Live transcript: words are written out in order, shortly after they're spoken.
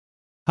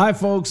Hi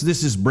folks,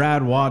 this is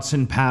Brad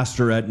Watson,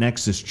 pastor at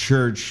Nexus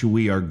Church.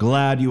 We are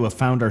glad you have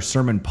found our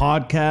sermon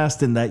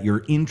podcast and that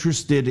you're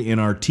interested in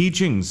our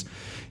teachings.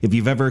 If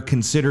you've ever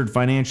considered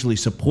financially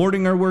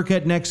supporting our work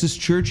at Nexus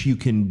Church, you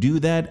can do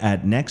that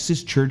at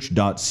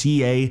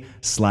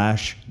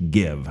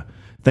nexuschurch.ca/give.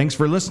 Thanks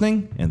for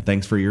listening and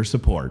thanks for your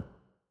support.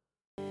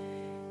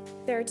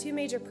 There are two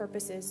major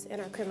purposes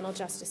in our criminal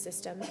justice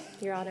system,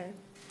 Your Honor: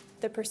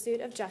 the pursuit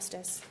of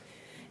justice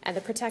and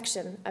the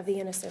protection of the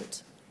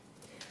innocent.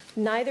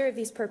 Neither of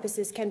these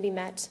purposes can be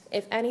met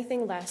if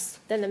anything less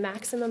than the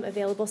maximum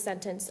available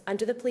sentence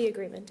under the plea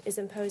agreement is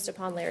imposed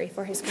upon Larry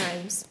for his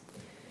crimes.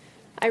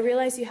 I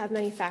realize you have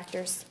many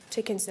factors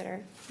to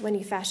consider when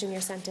you fashion your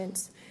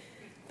sentence,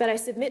 but I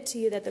submit to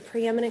you that the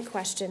preeminent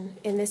question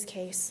in this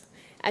case,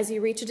 as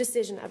you reach a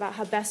decision about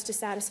how best to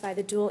satisfy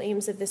the dual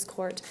aims of this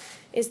court,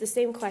 is the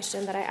same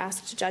question that I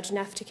asked Judge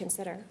Neff to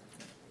consider.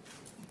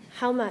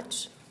 How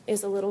much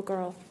is a little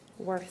girl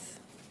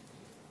worth?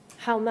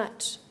 How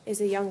much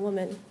is a young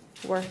woman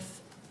worth?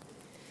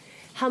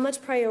 How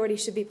much priority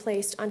should be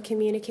placed on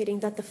communicating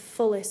that the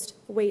fullest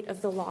weight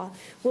of the law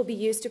will be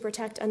used to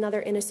protect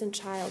another innocent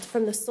child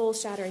from the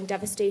soul-shattering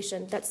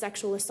devastation that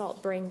sexual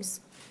assault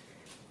brings?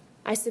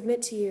 I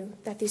submit to you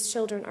that these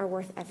children are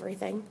worth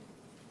everything,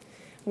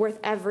 worth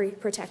every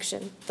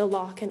protection the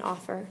law can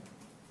offer,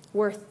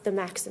 worth the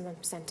maximum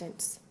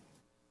sentence.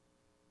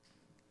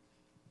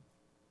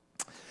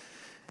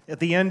 At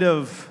the end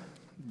of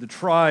the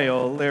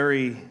trial,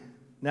 Larry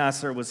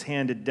Nassar was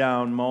handed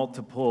down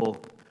multiple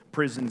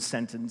prison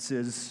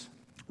sentences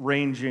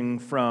ranging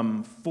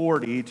from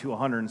 40 to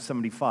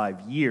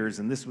 175 years,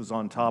 and this was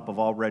on top of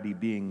already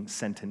being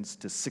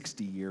sentenced to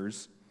 60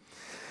 years.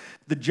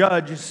 The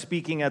judge,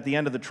 speaking at the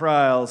end of the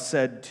trial,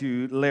 said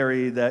to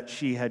Larry that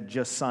she had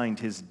just signed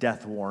his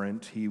death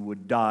warrant. He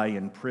would die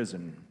in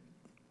prison.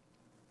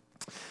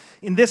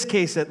 In this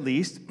case, at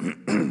least,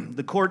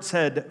 the courts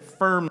had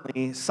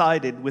firmly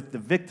sided with the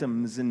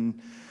victims, and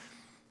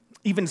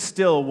even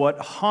still, what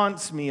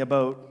haunts me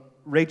about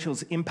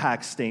Rachel's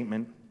impact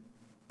statement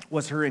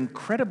was her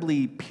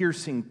incredibly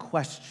piercing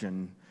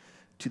question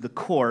to the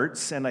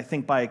courts, and I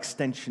think by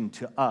extension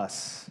to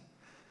us.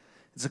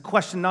 It's a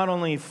question not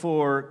only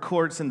for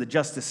courts and the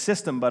justice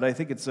system, but I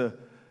think it's a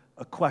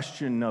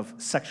question of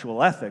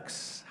sexual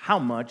ethics. How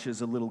much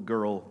is a little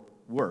girl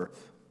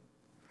worth?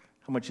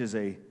 How much is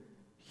a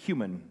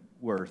human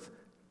worth?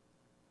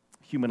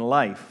 Human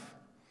life.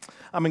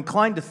 I'm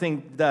inclined to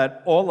think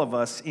that all of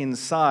us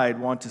inside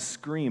want to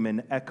scream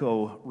and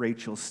echo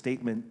Rachel's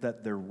statement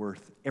that they're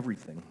worth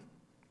everything.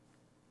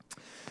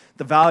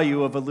 The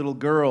value of a little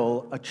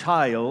girl, a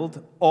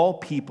child, all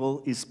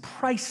people is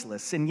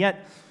priceless, and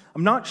yet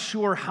I'm not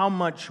sure how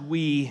much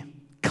we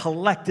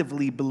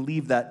collectively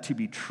believe that to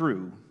be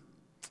true.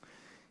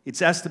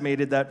 It's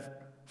estimated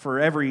that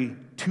for every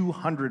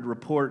 200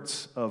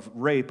 reports of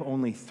rape,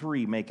 only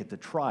 3 make it to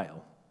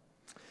trial.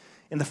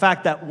 And the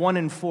fact that 1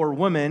 in 4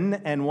 women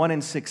and 1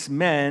 in 6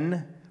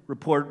 men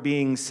report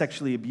being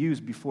sexually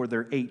abused before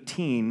they're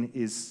 18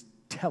 is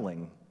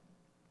telling.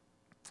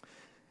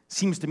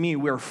 Seems to me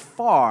we're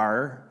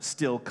far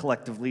still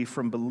collectively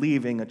from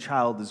believing a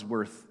child is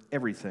worth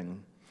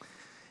everything.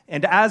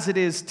 And as it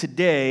is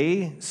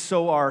today,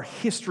 so our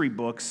history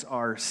books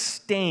are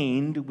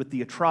stained with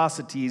the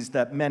atrocities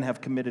that men have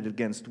committed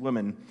against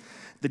women.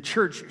 The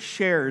church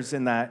shares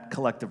in that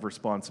collective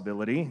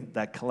responsibility,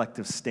 that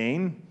collective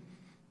stain.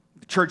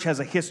 The church has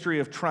a history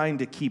of trying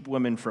to keep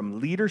women from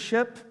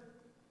leadership,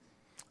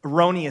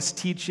 erroneous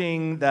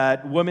teaching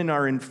that women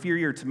are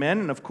inferior to men,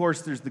 and of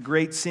course there's the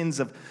great sins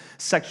of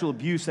sexual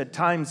abuse. At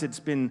times it's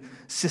been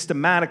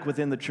systematic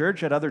within the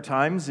church, at other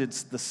times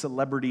it's the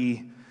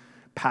celebrity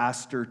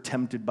pastor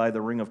tempted by the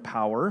ring of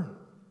power.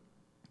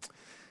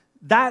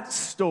 That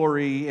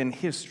story in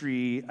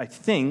history, I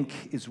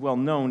think, is well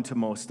known to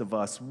most of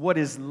us. What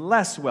is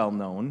less well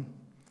known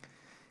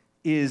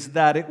is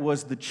that it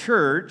was the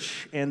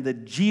church and the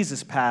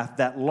Jesus path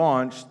that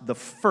launched the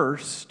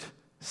first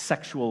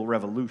sexual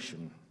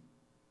revolution.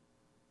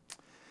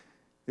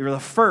 They were the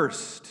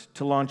first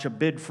to launch a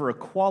bid for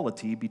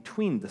equality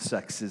between the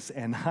sexes,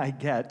 and I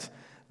get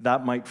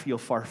that might feel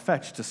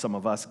far-fetched to some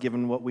of us,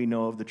 given what we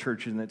know of the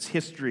church and its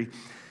history.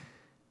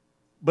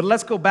 But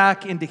let's go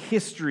back into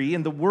history.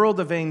 In the world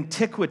of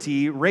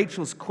antiquity,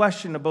 Rachel's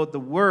question about the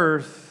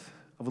worth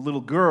of a little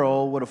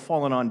girl would have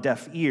fallen on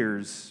deaf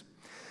ears.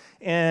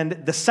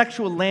 And the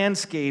sexual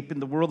landscape in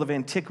the world of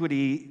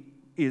antiquity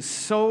is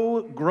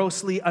so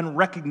grossly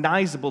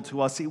unrecognizable to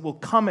us, it will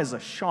come as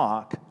a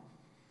shock.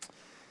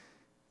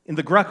 In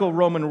the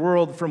Greco-Roman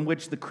world from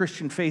which the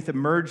Christian faith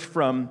emerged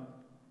from,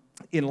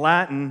 in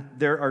Latin,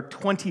 there are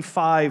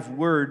 25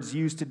 words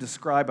used to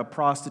describe a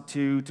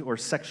prostitute or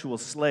sexual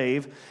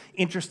slave.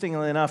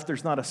 Interestingly enough,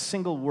 there's not a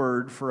single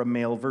word for a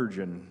male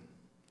virgin.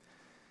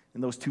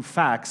 And those two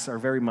facts are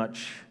very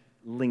much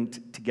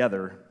linked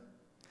together.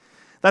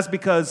 That's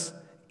because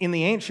in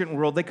the ancient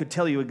world, they could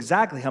tell you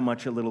exactly how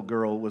much a little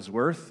girl was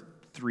worth,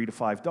 $3 to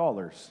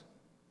 $5.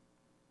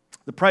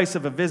 The price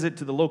of a visit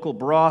to the local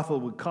brothel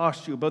would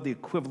cost you about the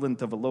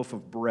equivalent of a loaf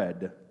of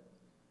bread.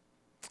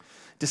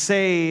 To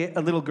say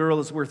a little girl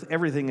is worth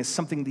everything is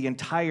something the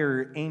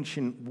entire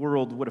ancient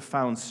world would have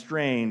found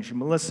strange.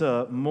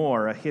 Melissa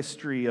Moore, A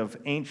History of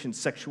Ancient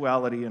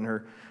Sexuality, in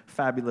her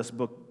fabulous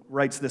book,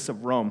 writes this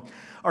of Rome.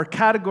 Our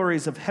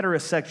categories of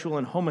heterosexual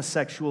and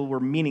homosexual were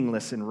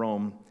meaningless in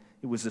Rome.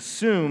 It was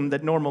assumed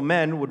that normal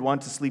men would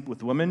want to sleep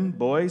with women,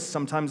 boys,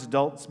 sometimes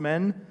adults,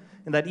 men,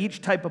 and that each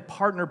type of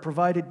partner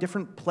provided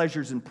different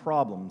pleasures and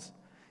problems.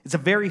 It's a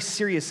very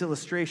serious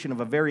illustration of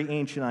a very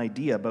ancient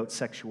idea about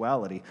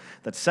sexuality,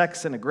 that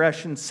sex and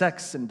aggression,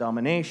 sex and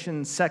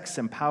domination, sex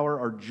and power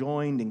are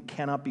joined and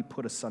cannot be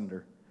put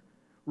asunder.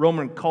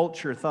 Roman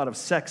culture thought of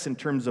sex in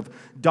terms of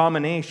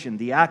domination.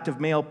 The active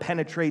male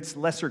penetrates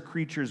lesser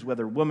creatures,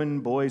 whether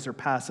women, boys, or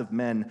passive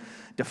men,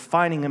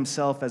 defining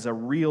himself as a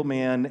real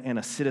man and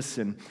a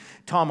citizen.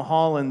 Tom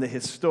Holland, the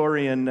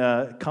historian,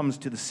 comes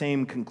to the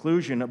same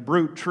conclusion. A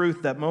brute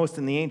truth that most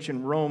in the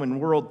ancient Roman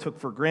world took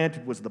for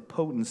granted was the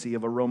potency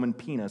of a Roman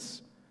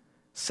penis.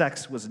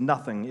 Sex was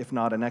nothing if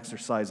not an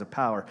exercise of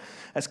power.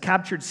 As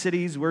captured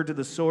cities were to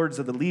the swords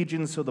of the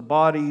legions, so the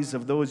bodies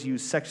of those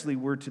used sexually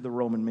were to the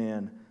Roman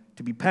man.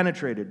 To be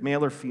penetrated,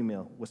 male or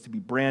female, was to be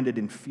branded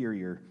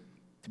inferior,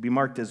 to be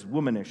marked as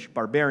womanish,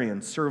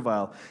 barbarian,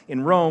 servile.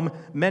 In Rome,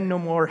 men no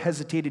more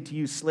hesitated to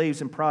use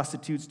slaves and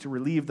prostitutes to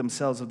relieve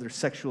themselves of their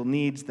sexual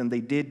needs than they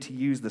did to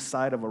use the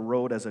side of a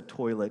road as a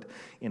toilet.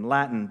 In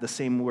Latin, the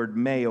same word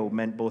meo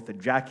meant both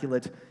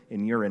ejaculate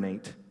and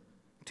urinate.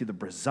 To the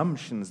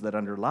presumptions that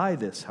underlie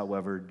this,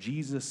 however,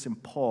 Jesus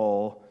and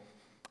Paul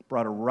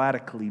brought a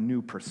radically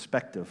new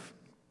perspective.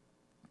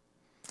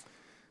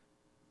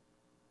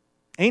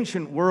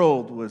 Ancient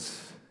world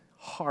was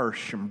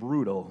harsh and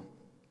brutal.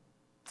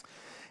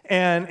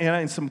 And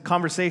in some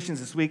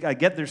conversations this week, I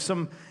get there's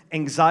some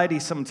anxiety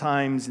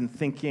sometimes in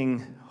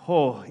thinking,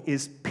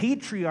 is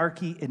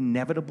patriarchy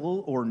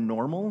inevitable or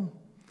normal?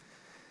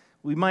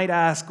 We might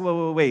ask,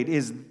 wait,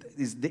 is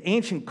the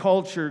ancient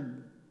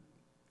culture,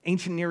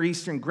 ancient Near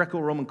Eastern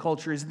Greco-Roman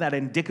culture, isn't that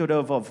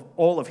indicative of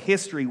all of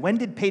history? When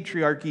did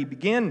patriarchy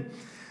begin?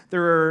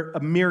 There are a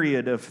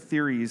myriad of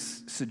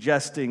theories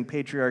suggesting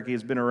patriarchy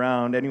has been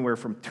around anywhere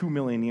from 2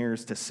 million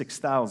years to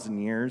 6,000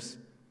 years.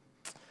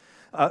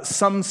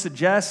 Some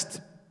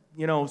suggest,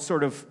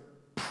 sort of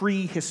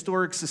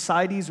prehistoric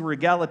societies were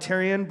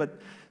egalitarian, but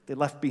they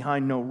left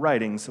behind no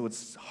writing, so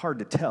it's hard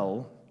to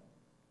tell.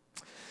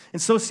 And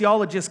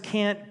sociologists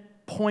can't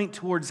point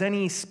towards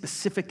any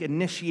specific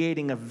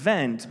initiating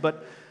event,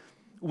 but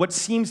what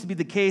seems to be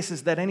the case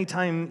is that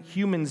anytime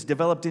humans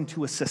developed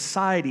into a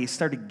society,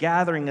 started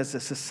gathering as a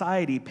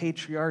society,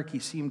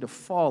 patriarchy seemed to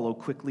follow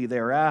quickly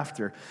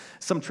thereafter.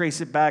 Some trace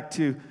it back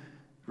to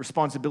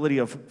responsibility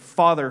of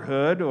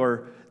fatherhood,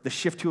 or the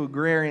shift to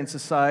agrarian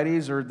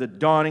societies, or the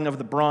dawning of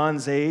the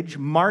Bronze Age.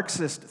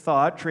 Marxist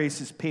thought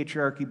traces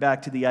patriarchy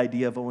back to the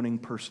idea of owning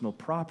personal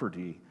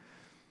property.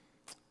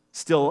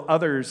 Still,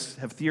 others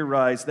have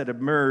theorized that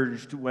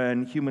emerged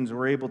when humans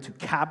were able to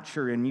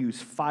capture and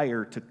use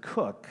fire to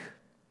cook.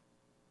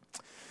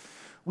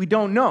 We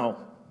don't know.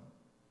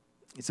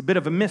 It's a bit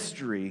of a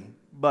mystery,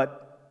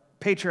 but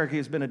patriarchy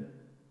has been a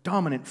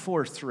dominant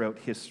force throughout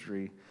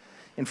history.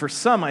 And for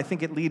some, I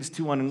think it leads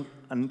to an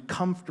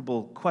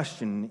uncomfortable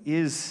question: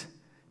 is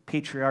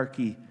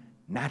patriarchy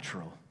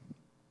natural?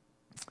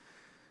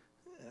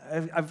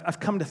 I've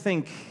come to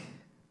think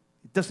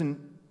it doesn't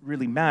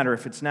really matter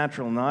if it's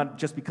natural or not.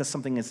 Just because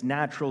something is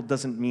natural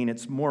doesn't mean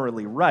it's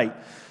morally right.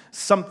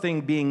 Something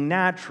being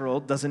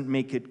natural doesn't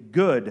make it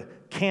good.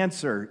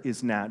 Cancer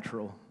is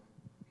natural.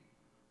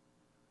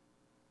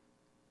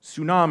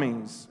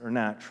 Tsunamis are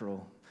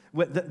natural.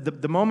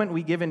 The moment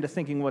we give in to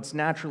thinking what's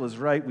natural is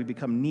right, we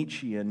become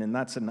Nietzschean, and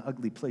that's an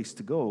ugly place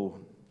to go.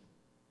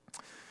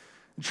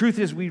 The truth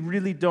is, we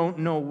really don't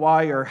know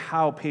why or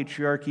how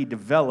patriarchy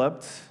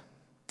developed.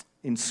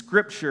 In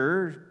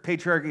Scripture,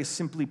 patriarchy is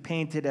simply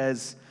painted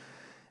as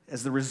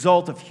the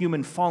result of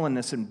human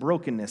fallenness and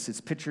brokenness.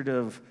 It's pictured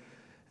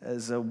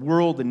as a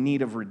world in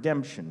need of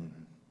redemption.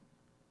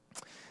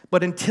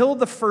 But until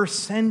the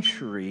first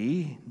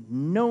century,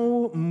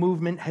 no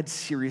movement had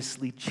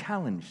seriously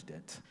challenged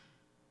it.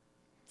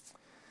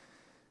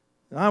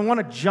 I want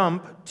to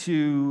jump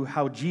to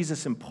how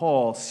Jesus and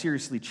Paul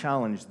seriously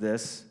challenged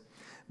this,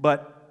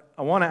 but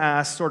I want to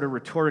ask sort of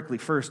rhetorically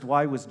first,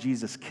 why was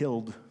Jesus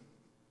killed?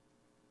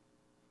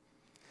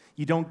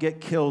 You don't get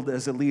killed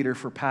as a leader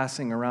for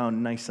passing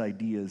around nice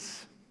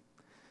ideas.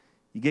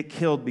 You get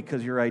killed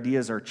because your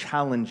ideas are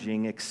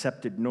challenging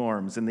accepted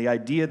norms. And the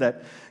idea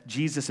that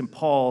Jesus and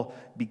Paul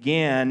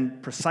began,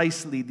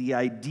 precisely the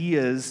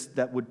ideas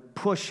that would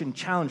push and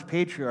challenge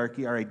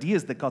patriarchy, are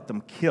ideas that got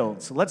them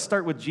killed. So let's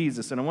start with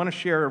Jesus. And I want to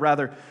share a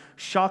rather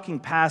shocking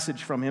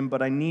passage from him,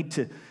 but I need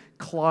to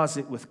clause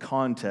it with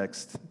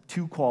context.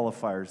 2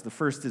 qualifiers. The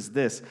first is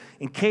this: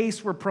 in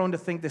case we're prone to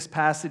think this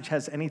passage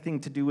has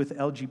anything to do with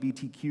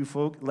LGBTQ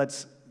folk,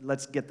 let's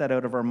get that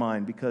out of our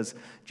mind, because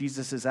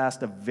Jesus is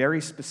asked a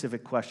very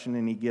specific question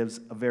and he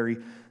gives a very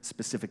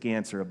specific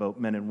answer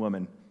about men and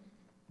women.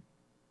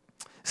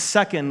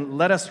 Second,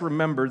 let us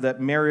remember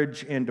that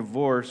marriage and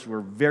divorce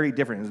were very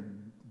different.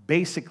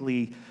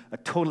 basically a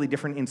totally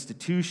different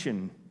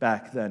institution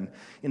back then.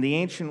 In the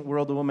ancient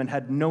world, a woman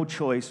had no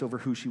choice over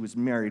who she was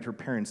married. Her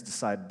parents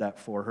decided that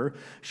for her.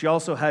 She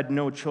also had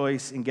no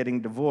choice in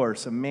getting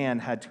divorced. A man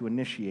had to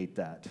initiate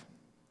that.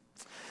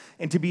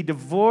 And to be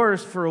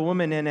divorced for a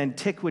woman in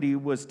antiquity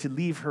was to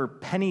leave her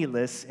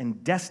penniless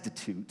and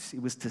destitute.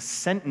 It was to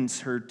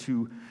sentence her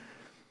to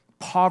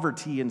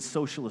poverty and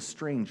social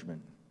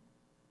estrangement.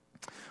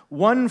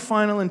 One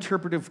final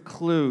interpretive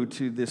clue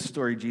to this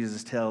story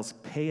Jesus tells: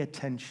 pay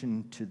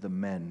attention to the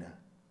men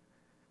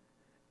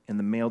and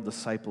the male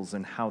disciples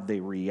and how they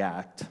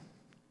react.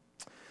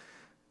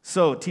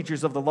 So,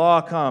 teachers of the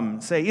law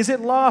come, say, "Is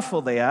it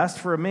lawful," they asked,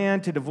 "for a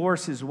man to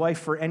divorce his wife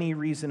for any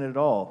reason at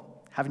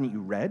all?" "Haven't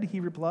you read," he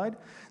replied,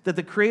 "that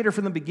the Creator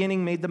from the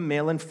beginning made them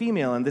male and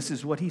female, and this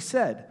is what he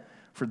said.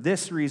 For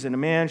this reason, a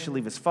man shall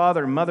leave his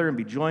father and mother and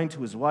be joined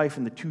to his wife,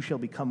 and the two shall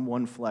become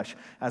one flesh.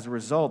 As a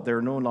result, they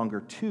are no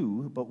longer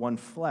two, but one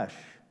flesh.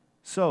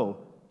 So,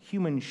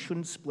 humans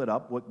shouldn't split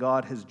up what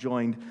God has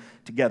joined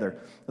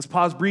together." Let's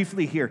pause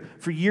briefly here.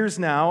 For years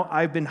now,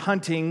 I've been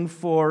hunting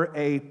for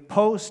a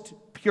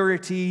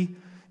post-purity,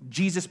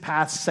 Jesus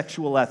path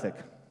sexual ethic.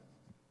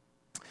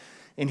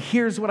 And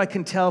here's what I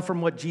can tell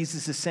from what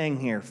Jesus is saying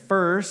here.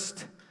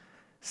 First,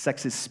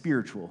 sex is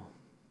spiritual.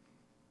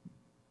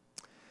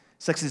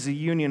 Sex is a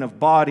union of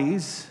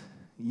bodies,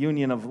 a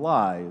union of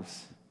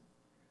lives.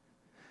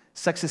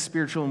 Sex is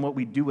spiritual, and what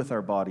we do with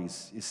our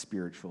bodies is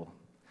spiritual.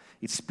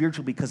 It's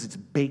spiritual because it's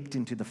baked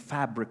into the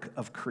fabric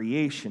of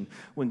creation.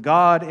 When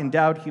God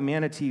endowed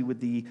humanity with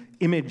the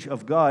image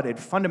of God, it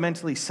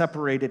fundamentally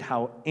separated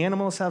how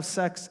animals have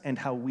sex and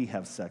how we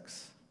have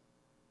sex.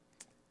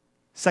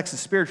 Sex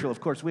is spiritual.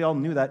 Of course, we all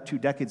knew that 2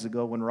 decades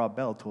ago when Rob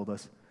Bell told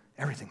us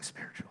everything's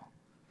spiritual.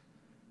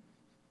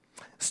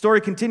 The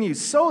story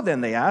continues. "So then,"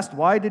 they asked,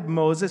 "why did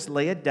Moses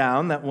lay it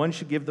down that one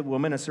should give the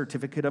woman a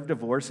certificate of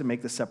divorce and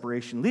make the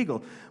separation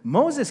legal?"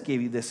 "Moses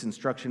gave you this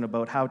instruction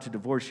about how to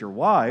divorce your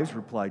wives,"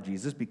 replied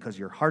Jesus, "because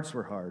your hearts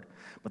were hard.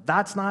 But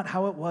that's not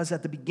how it was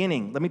at the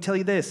beginning. Let me tell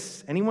you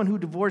this. Anyone who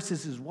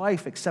divorces his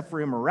wife except for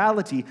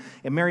immorality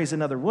and marries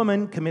another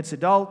woman commits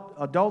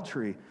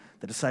adultery."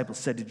 The disciples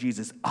said to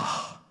Jesus,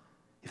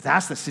 "If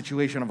that's the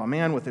situation of a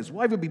man with his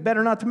wife, it would be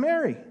better not to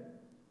marry."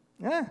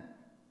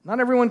 Not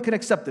everyone can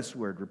accept this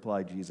word,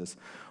 replied Jesus.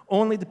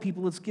 Only the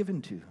people it's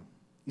given to.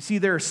 You see,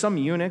 there are some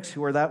eunuchs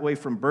who are that way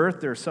from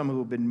birth. There are some who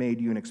have been made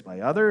eunuchs by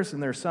others,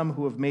 and there are some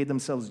who have made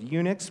themselves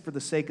eunuchs for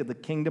the sake of the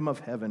kingdom of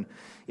heaven.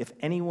 If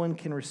anyone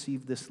can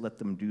receive this, let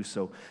them do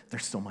so.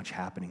 There's so much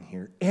happening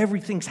here.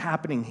 Everything's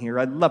happening here.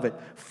 I love it.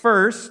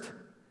 First,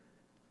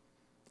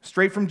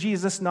 straight from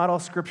Jesus, not all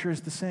Scripture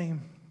is the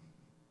same.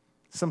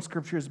 Some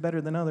Scripture is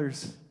better than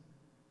others.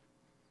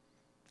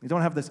 You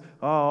don't have this,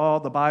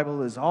 the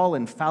Bible is all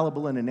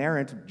infallible and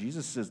inerrant.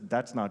 Jesus says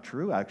that's not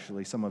true,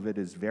 actually. Some of it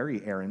is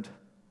very errant.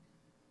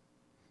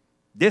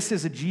 This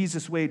is a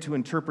Jesus way to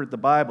interpret the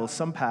Bible.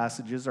 Some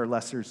passages are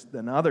lesser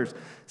than others.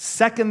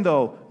 Second,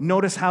 though,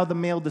 notice how the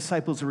male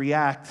disciples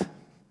react.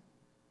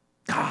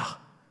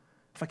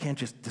 If I can't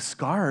just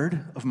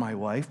discard of my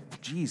wife,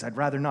 I'd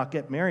rather not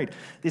get married.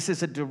 This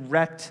is a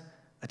direct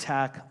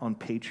attack on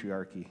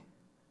patriarchy,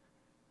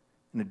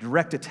 and a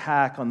direct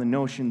attack on the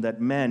notion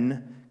that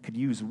men could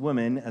use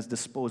women as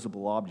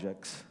disposable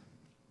objects.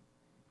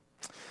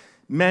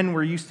 Men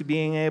were used to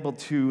being able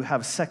to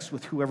have sex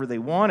with whoever they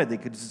wanted. They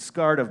could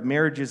discard of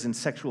marriages and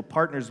sexual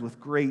partners with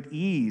great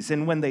ease.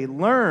 And when they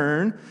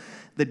learn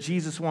that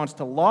Jesus wants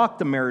to lock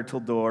the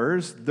marital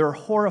doors, they're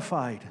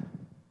horrified.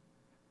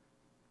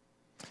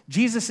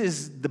 Jesus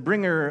is the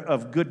bringer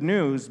of good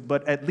news,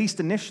 but at least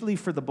initially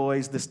for the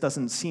boys, this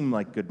doesn't seem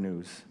like good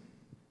news.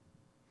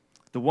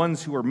 The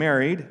ones who are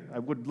married, I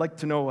would like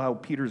to know how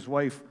Peter's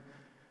wife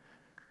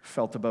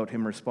felt about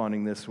him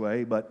responding this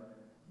way, but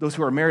those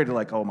who are married are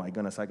like, oh my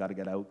goodness, I got to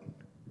get out.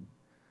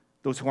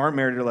 Those who aren't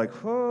married are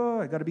like,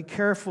 I got to be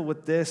careful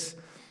with this.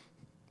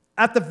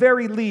 At the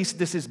very least,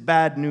 this is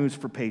bad news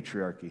for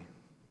patriarchy.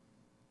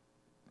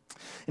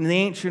 In the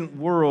ancient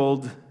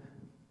world,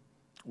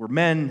 where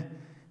men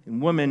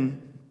and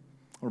women,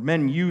 or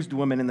men used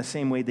women in the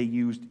same way they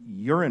used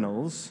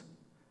urinals,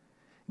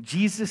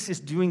 Jesus is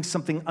doing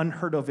something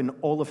unheard of in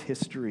all of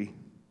history.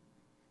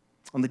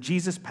 On the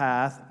Jesus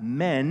path,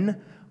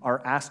 men are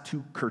asked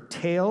to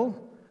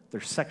curtail their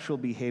sexual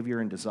behavior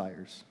and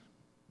desires.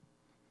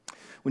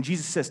 When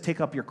Jesus says, take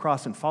up your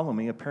cross and follow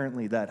me,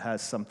 apparently that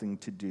has something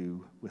to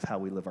do with how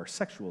we live our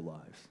sexual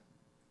lives.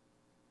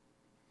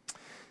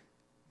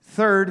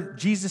 Third,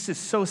 Jesus is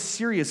so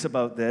serious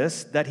about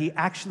this that he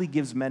actually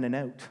gives men an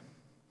out.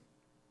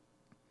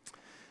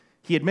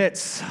 He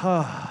admits,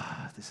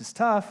 this is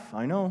tough,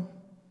 I know.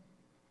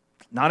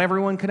 Not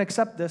everyone can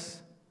accept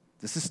this.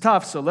 This is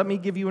tough, so let me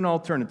give you an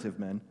alternative,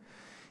 men.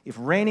 If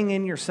reining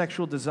in your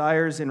sexual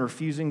desires and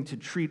refusing to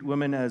treat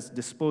women as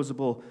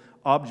disposable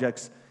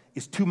objects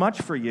is too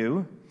much for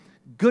you,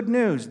 good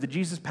news, the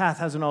Jesus path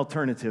has an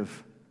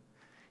alternative.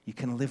 You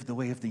can live the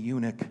way of the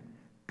eunuch.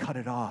 Cut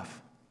it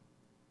off.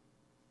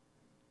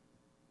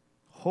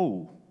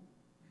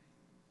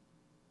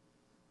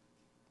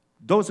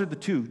 Those are the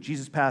two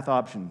Jesus path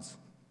options.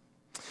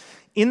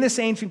 In this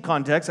ancient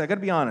context, I got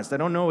to be honest, I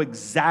don't know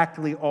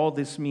exactly all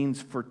this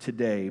means for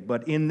today,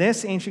 but in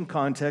this ancient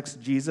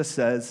context, Jesus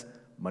says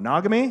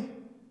monogamy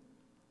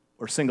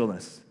or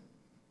singleness.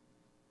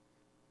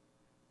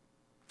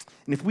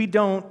 And if we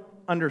don't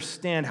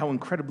understand how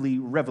incredibly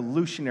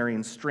revolutionary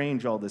and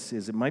strange all this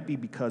is, it might be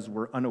because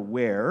we're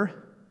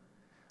unaware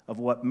of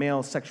what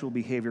male sexual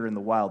behavior in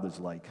the wild is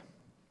like.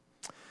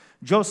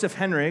 Joseph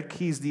Henrich,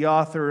 he's the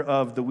author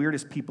of The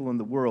Weirdest People in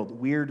the World.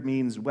 Weird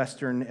means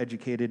Western,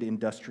 educated,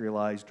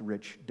 industrialized,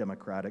 rich,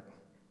 democratic.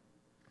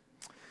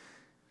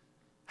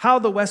 How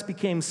the West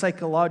became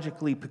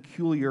psychologically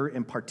peculiar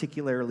and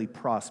particularly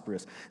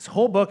prosperous. His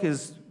whole book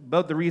is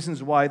about the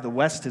reasons why the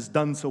West has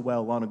done so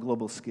well on a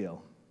global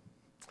scale.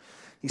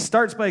 He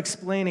starts by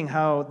explaining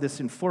how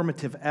this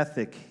informative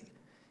ethic,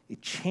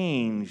 it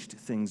changed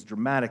things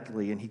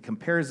dramatically, and he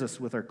compares us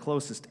with our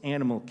closest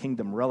animal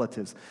kingdom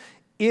relatives.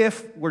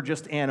 If we're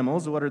just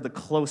animals, what are the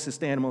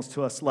closest animals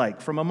to us like?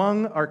 From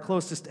among our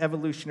closest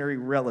evolutionary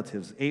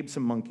relatives, apes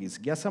and monkeys,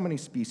 guess how many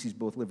species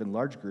both live in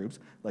large groups,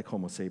 like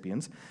Homo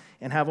sapiens,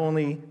 and have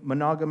only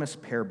monogamous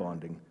pair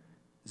bonding?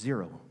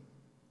 0.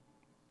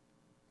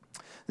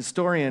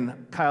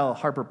 Historian Kyle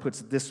Harper puts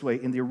it this way: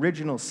 in the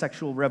original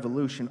sexual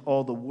revolution,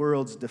 all the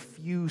world's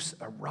diffuse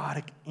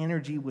erotic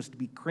energy was to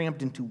be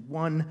cramped into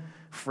one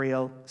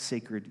frail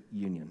sacred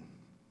union.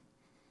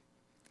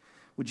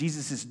 What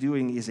Jesus is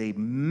doing is a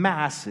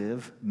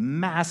massive,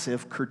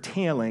 massive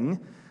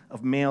curtailing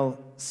of male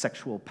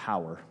sexual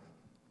power.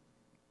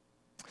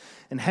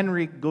 And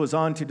Henry goes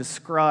on to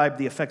describe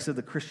the effects of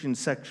the Christian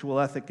sexual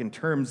ethic in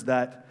terms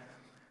that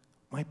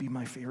might be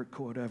my favorite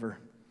quote ever.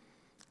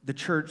 The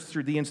church,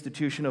 through the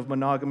institution of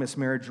monogamous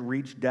marriage,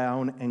 reached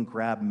down and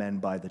grabbed men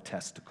by the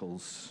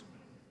testicles.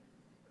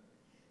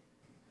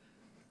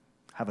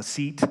 Have a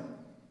seat.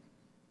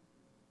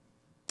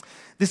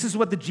 This is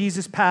what the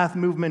Jesus Path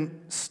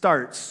movement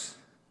starts.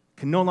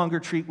 Can no longer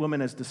treat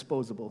women as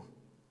disposable.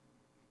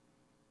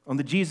 On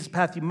the Jesus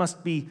Path, you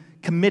must be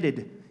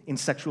committed in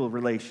sexual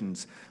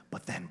relations.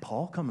 But then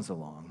Paul comes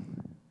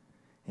along,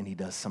 and he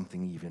does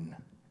something even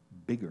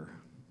bigger.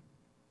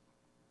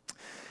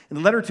 In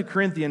the letter to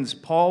Corinthians,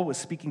 Paul was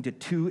speaking to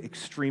two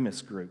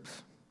extremist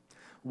groups.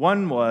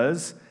 One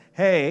was,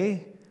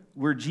 hey,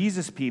 we're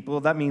Jesus people,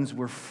 that means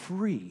we're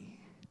free.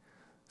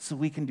 So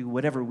we can do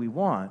whatever we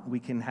want. We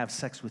can have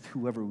sex with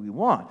whoever we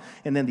want.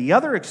 And then the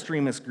other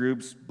extremist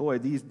groups, boy,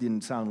 these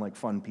didn't sound like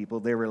fun people.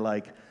 They were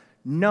like,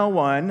 no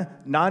one,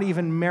 not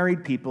even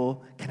married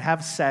people, can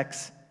have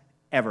sex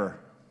ever.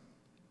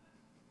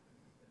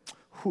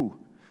 Whew.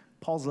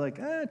 Paul's like,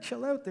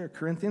 chill out there,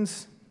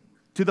 Corinthians.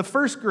 To the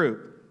first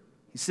group,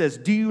 he says,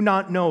 do you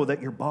not know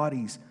that your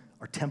bodies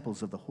are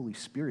temples of the Holy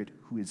Spirit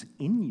who is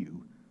in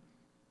you?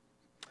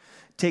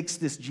 Takes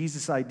this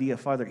Jesus idea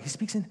farther. He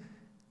speaks in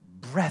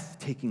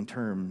breathtaking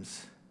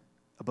terms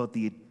about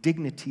the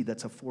dignity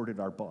that's afforded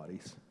our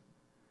bodies.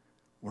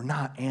 We're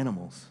not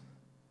animals.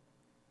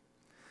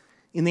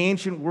 In the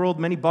ancient world,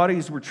 many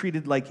bodies were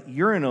treated like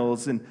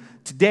urinals, and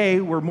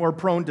today we're more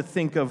prone to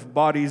think of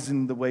bodies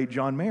in the way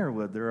John Mayer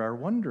would. They're our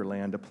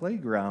wonderland, a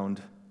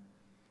playground.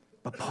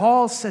 But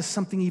Paul says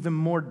something even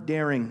more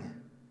daring.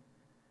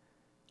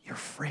 Your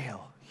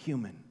frail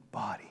human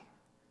body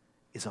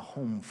is a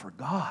home for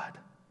God.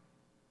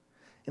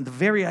 And the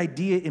very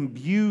idea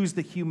imbues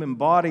the human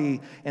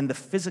body and the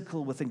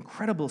physical with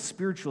incredible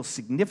spiritual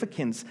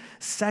significance.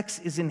 Sex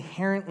is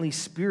inherently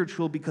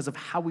spiritual because of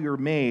how we were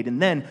made. And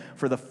then,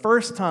 for the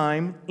first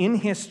time in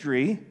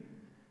history,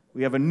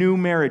 we have a new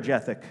marriage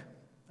ethic,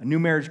 a new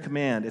marriage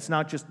command. It's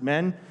not just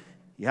men,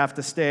 you have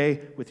to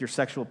stay with your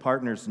sexual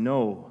partners.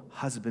 No,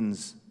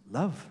 husbands,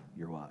 love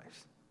your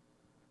wives.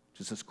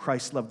 Just as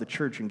Christ loved the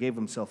church and gave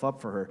himself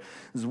up for her.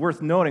 This is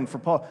worth noting for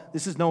Paul.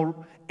 This is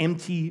no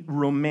empty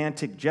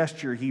romantic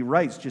gesture. He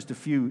writes just a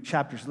few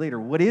chapters later,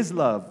 what is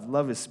love?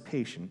 Love is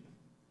patient.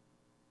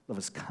 Love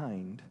is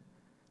kind.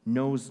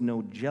 Knows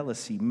no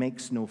jealousy.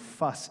 Makes no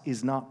fuss.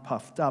 Is not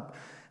puffed up.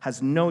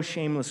 Has no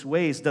shameless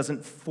ways.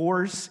 Doesn't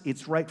force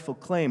its rightful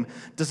claim.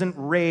 Doesn't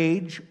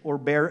rage or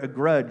bear a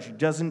grudge.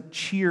 Doesn't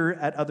cheer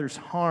at others'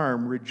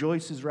 harm.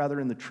 Rejoices rather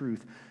in the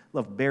truth.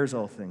 Love bears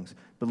all things,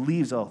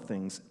 believes all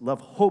things, love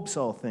hopes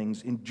all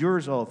things,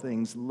 endures all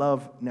things,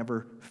 love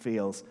never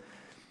fails.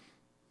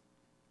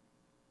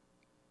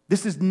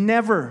 This has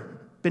never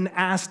been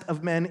asked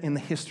of men in the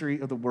history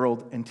of the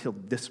world until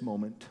this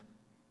moment.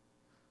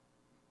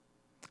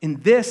 In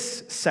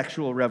this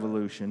sexual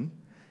revolution,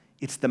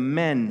 it's the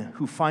men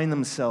who find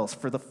themselves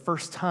for the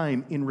first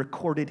time in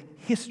recorded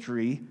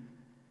history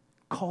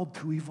called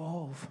to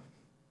evolve,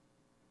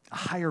 a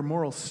higher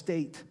moral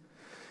state.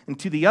 And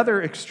to the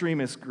other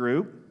extremist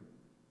group,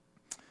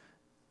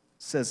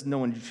 says no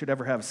one should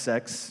ever have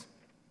sex.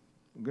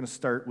 I'm going to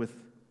start with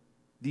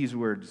these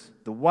words.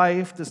 The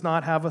wife does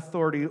not have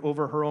authority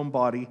over her own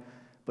body,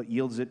 but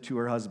yields it to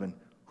her husband.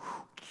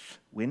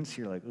 Wince,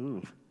 you're like,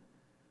 ooh.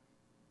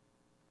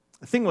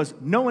 The thing was,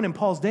 no one in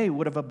Paul's day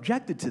would have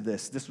objected to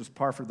this. This was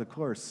par for the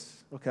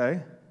course,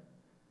 okay?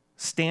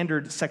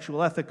 standard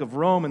sexual ethic of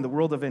Rome and the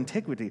world of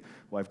antiquity.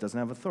 Wife doesn't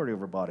have authority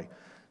over body.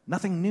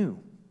 Nothing new.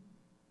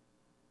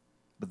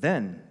 But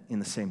then, in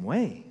the same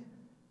way,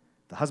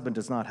 the husband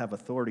does not have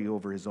authority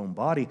over his own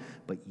body,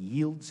 but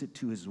yields it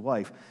to his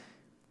wife.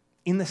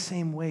 In the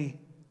same way,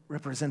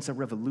 represents a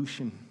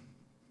revolution.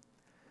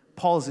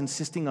 Paul is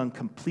insisting on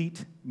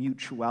complete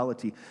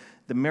mutuality.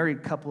 The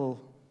married couple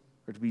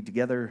are to be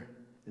together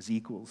as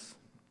equals.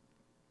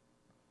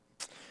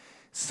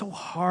 It's so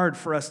hard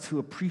for us to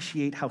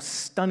appreciate how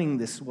stunning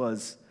this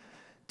was.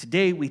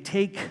 Today, we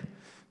take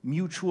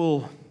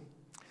mutual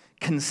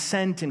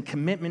consent and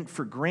commitment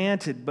for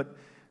granted, but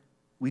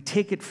we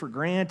take it for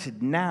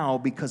granted now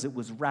because it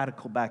was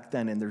radical back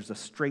then, and there's a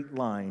straight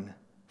line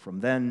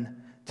from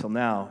then till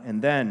now. And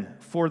then,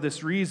 for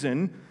this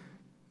reason,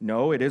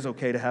 no, it is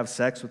okay to have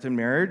sex within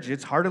marriage.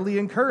 It's heartily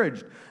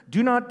encouraged.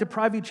 Do not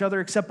deprive each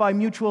other except by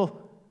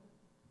mutual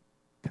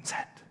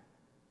consent.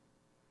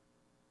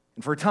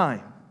 And for a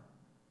time,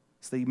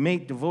 so that you may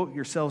devote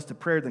yourselves to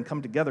prayer, then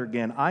come together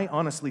again. I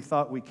honestly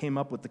thought we came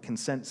up with the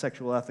consent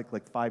sexual ethic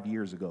like 5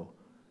 years ago.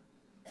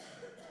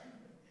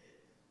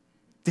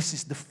 This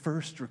is the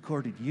first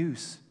recorded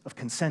use of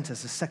consent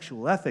as a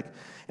sexual ethic.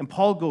 And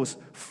Paul goes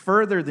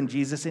further than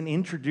Jesus and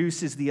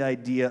introduces the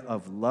idea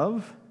of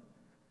love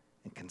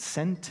and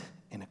consent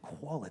and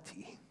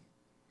equality.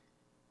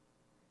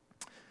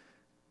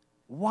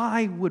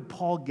 Why would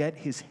Paul get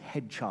his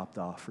head chopped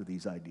off for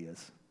these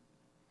ideas?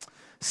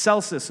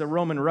 Celsus, a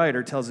Roman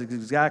writer, tells us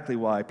exactly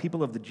why.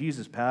 People of the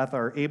Jesus path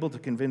are able to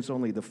convince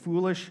only the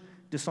foolish,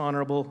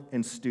 dishonorable,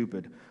 and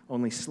stupid.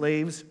 Only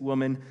slaves,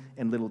 women,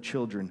 and little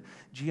children.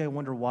 Gee, I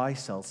wonder why,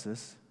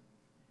 Celsus.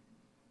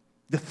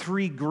 The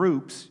three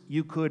groups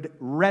you could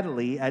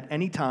readily, at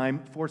any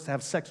time, force to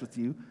have sex with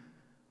you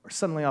are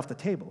suddenly off the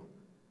table.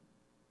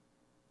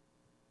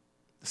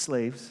 The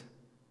slaves,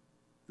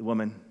 the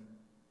women,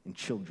 and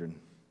children.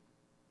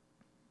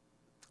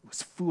 It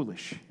was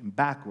foolish and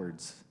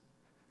backwards.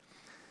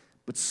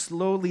 But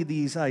slowly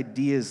these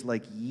ideas,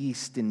 like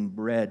yeast in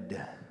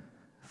bread,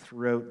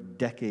 throughout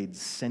decades,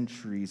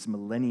 centuries,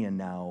 millennia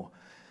now,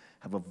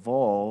 have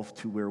evolved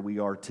to where we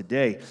are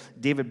today.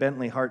 David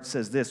Bentley Hart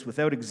says this: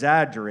 without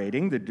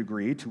exaggerating the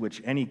degree to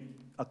which any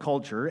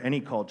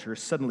culture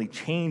suddenly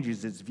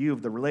changes its view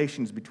of the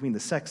relations between the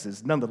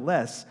sexes,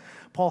 nonetheless,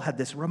 Paul had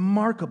this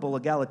remarkable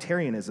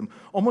egalitarianism,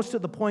 almost to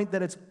the point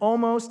that it's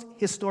almost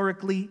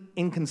historically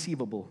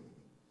inconceivable.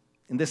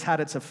 And this had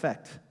its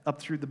effect up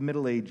through the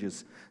Middle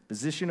Ages. The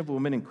position of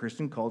women in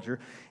Christian culture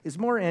is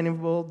more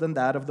enviable than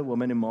that of the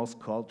woman in most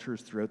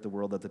cultures throughout the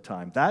world at the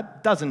time.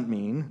 That doesn't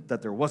mean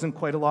that there wasn't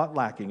quite a lot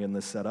lacking in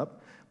this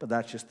setup, but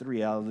that's just the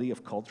reality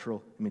of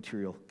cultural and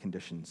material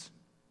conditions.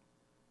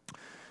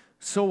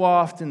 So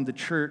often the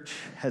church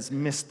has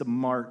missed the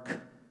mark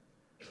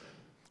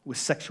with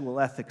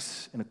sexual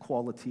ethics and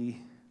equality,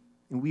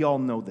 and we all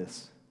know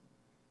this.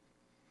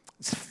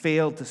 It's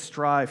failed to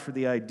strive for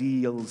the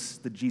ideals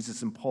that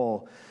Jesus and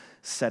Paul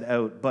set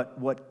out. But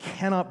what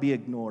cannot be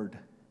ignored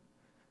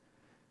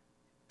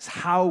is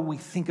how we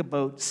think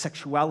about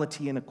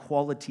sexuality and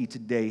equality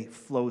today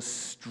flows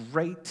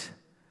straight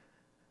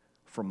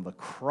from the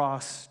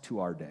cross to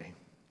our day.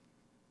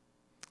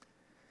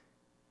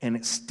 And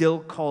it still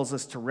calls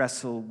us to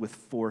wrestle with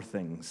four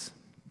things.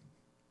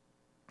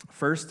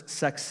 First,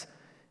 sex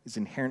is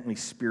inherently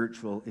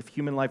spiritual. If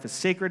human life is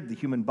sacred, the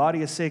human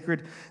body is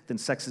sacred, then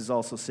sex is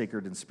also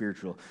sacred and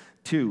spiritual.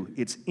 2,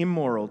 it's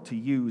immoral to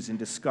use and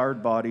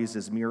discard bodies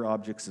as mere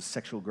objects of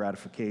sexual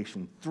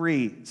gratification.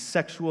 3,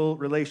 sexual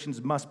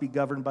relations must be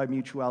governed by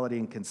mutuality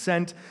and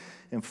consent.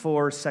 And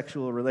 4,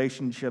 sexual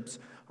relationships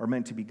are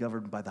meant to be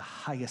governed by the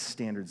highest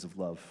standards of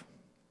love.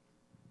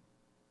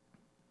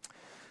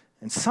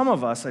 And some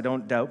of us, I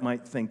don't doubt,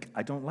 might think,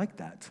 I don't like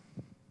that.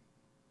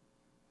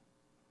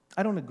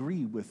 I don't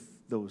agree with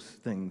those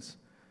things.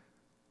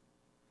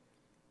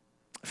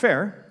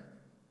 Fair,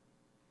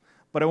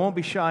 but I won't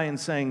be shy in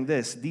saying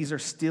this. These are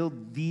still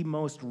the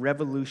most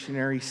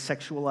revolutionary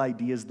sexual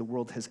ideas the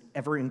world has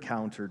ever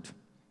encountered,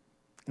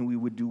 and we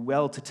would do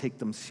well to take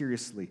them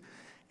seriously.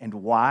 And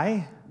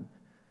why?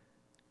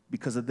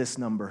 Because of this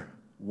number,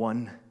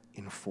 1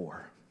 in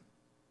 4.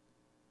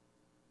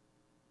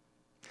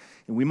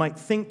 And we might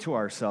think to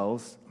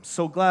ourselves, I'm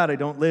so glad I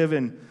don't live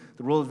in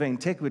the world of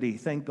antiquity,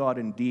 thank God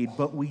indeed,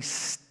 but we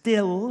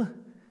still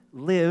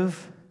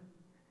live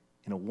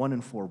in a 1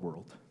 in 4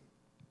 world.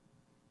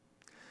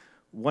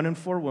 1 in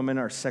 4 women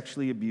are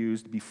sexually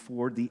abused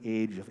before the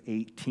age of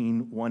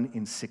 18, 1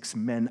 in 6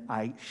 men.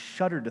 I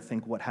shudder to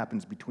think what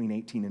happens between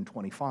 18 and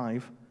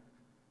 25.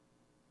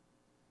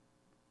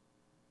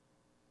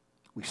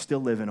 We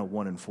still live in a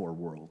 1 in 4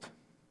 world.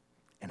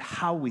 And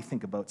how we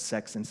think about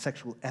sex and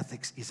sexual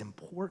ethics is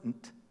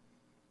important.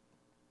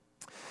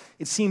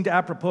 It seemed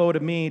apropos to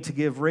me to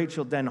give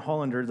Rachael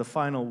DenHollander the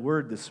final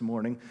word this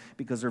morning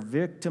because her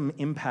victim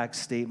impact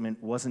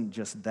statement wasn't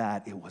just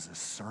that, it was a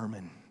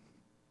sermon.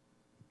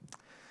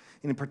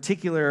 And in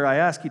particular, I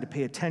ask you to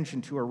pay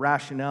attention to her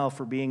rationale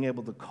for being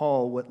able to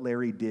call what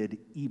Larry did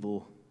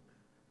evil.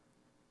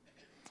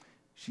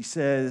 She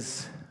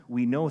says,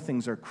 we know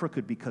things are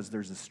crooked because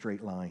there's a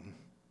straight line.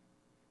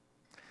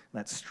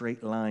 That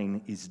straight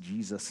line is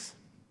Jesus.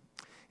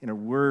 And her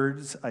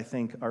words, I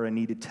think, are a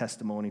needed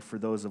testimony for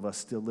those of us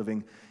still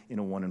living in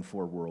a 1 in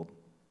 4 world.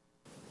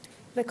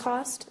 The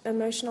cost,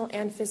 emotional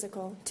and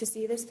physical, to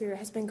see this through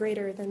has been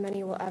greater than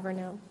many will ever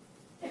know.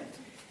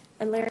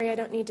 And Larry, I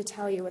don't need to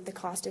tell you what the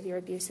cost of your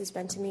abuse has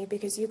been to me,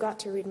 because you got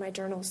to read my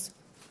journals,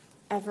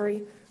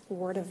 every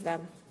word of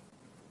them,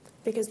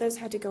 because those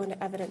had to go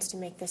into evidence to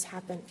make this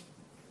happen.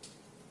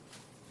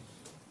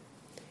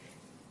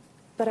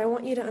 But I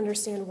want you to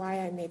understand why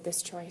I made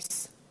this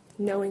choice,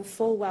 knowing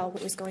full well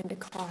what it was going to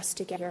cost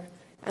to get here,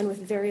 and with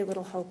very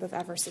little hope of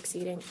ever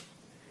succeeding.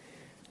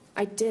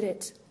 I did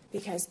it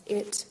because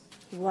it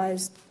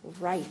was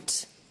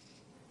right.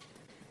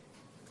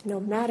 No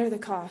matter the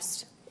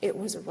cost, it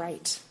was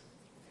right.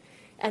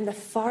 And the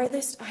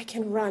farthest I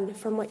can run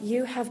from what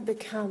you have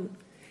become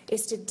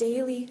is to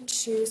daily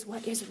choose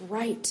what is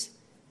right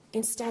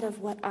instead of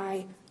what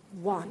I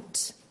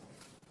want.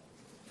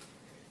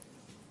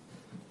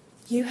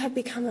 You have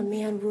become a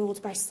man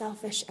ruled by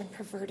selfish and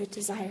perverted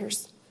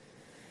desires,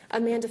 a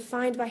man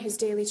defined by his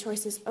daily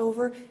choices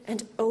over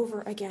and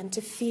over again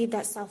to feed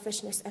that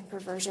selfishness and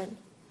perversion.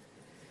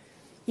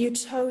 You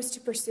chose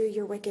to pursue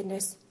your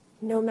wickedness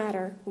no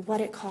matter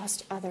what it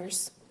cost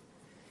others.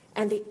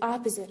 And the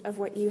opposite of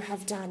what you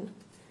have done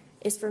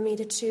is for me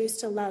to choose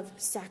to love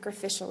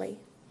sacrificially,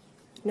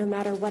 no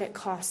matter what it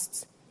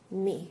costs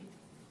me.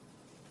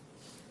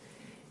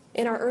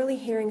 In our early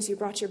hearings, you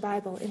brought your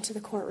Bible into the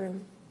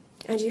courtroom,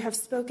 and you have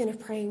spoken of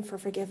praying for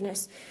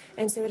forgiveness,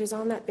 and so it is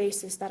on that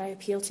basis that I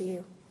appeal to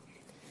you.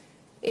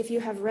 If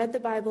you have read the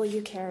Bible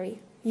you carry,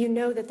 you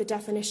know that the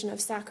definition of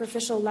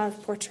sacrificial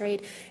love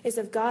portrayed is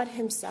of God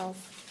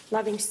himself,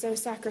 loving so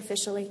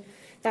sacrificially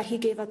that he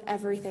gave up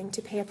everything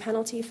to pay a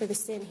penalty for the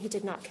sin he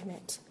did not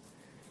commit.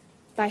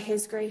 By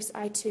his grace,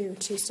 I too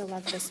choose to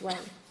love this way.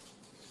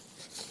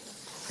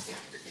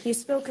 You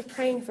spoke of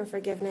praying for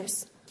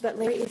forgiveness, but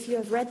Larry, if you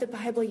have read the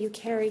Bible you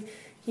carry,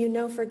 you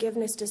know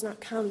forgiveness does not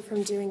come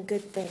from doing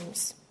good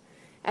things,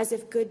 as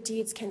if good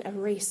deeds can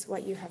erase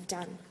what you have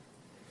done.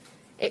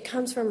 It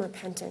comes from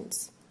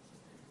repentance,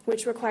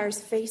 which requires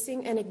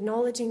facing and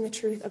acknowledging the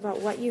truth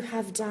about what you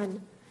have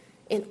done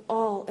in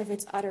all of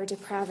its utter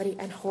depravity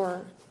and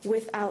horror,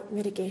 without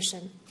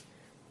mitigation,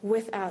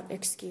 without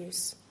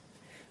excuse,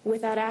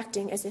 without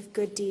acting as if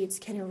good deeds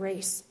can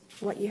erase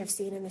what you have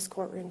seen in this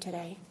courtroom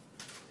today.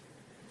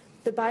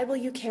 The Bible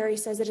you carry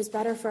says it is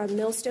better for a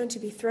millstone to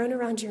be thrown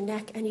around your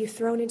neck and you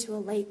thrown into a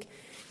lake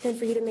than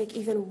for you to make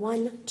even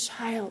one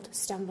child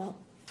stumble.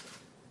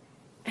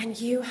 And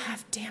you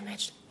have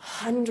damaged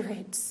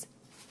hundreds.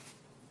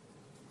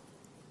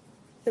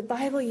 The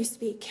Bible you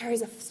speak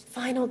carries a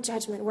final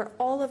judgment where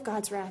all of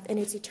God's wrath and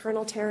its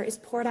eternal terror is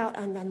poured out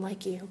on men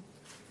like you.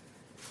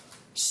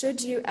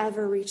 Should you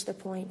ever reach the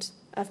point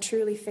of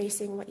truly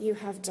facing what you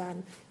have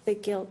done, the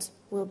guilt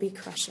will be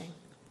crushing.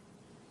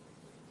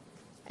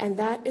 And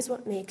that is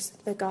what makes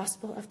the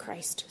gospel of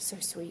Christ so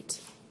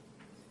sweet,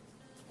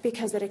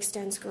 because it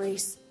extends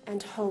grace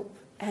and hope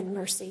and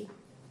mercy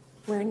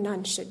where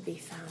none should be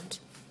found.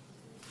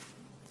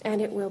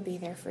 And it will be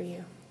there for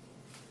you.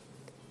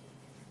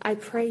 I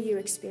pray you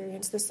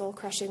experience the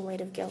soul-crushing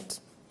weight of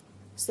guilt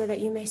so that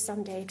you may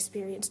someday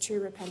experience true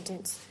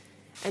repentance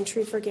and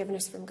true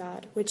forgiveness from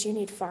God, which you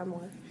need far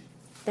more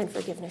than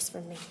forgiveness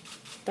from me,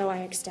 though I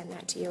extend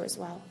that to you as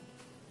well.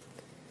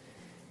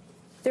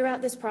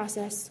 Throughout this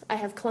process, I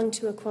have clung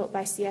to a quote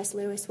by C.S.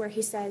 Lewis where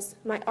he says,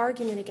 "My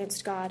argument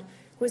against God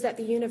was that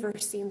the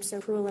universe seemed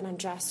so cruel and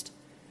unjust.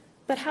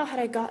 But how had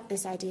I got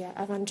this idea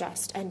of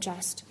unjust and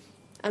just?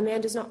 A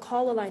man does not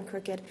call a line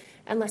crooked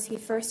unless he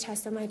first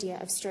has some idea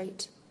of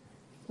straight.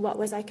 What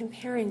was I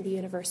comparing the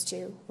universe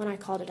to when I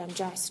called it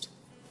unjust?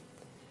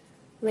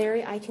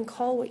 Larry, I can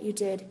call what you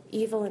did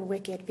evil and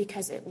wicked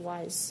because it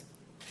was.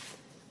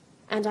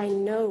 And I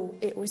know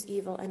it was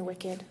evil and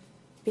wicked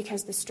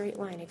because the straight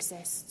line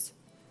exists.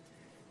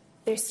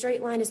 The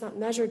straight line is not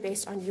measured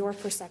based on your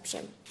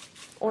perception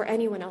or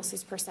anyone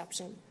else's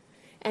perception.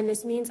 And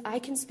this means I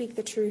can speak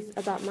the truth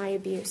about my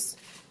abuse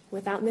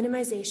without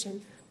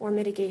minimization or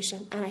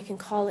mitigation, and I can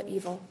call it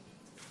evil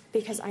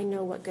because I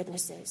know what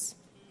goodness is.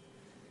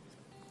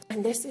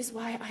 And this is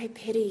why I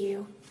pity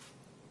you.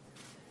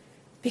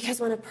 Because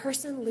when a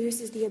person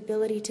loses the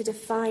ability to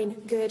define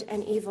good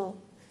and evil,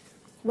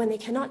 when they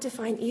cannot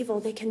define evil,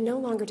 they can no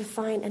longer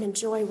define and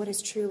enjoy what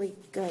is truly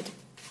good.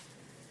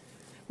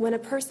 When a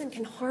person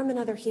can harm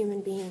another human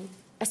being,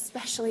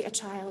 especially a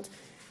child,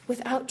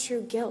 without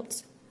true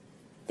guilt,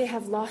 they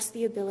have lost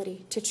the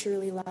ability to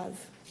truly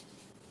love.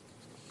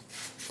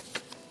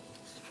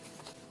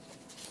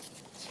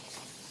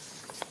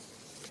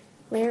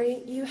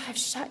 Larry, you have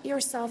shut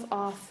yourself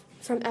off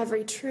from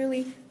every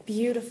truly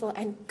beautiful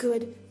and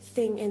good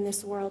thing in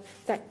this world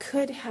that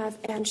could have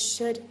and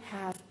should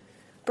have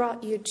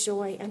brought you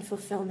joy and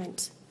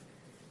fulfillment.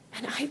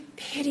 And I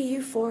pity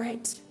you for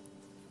it.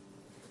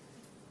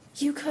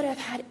 You could have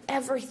had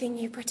everything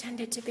you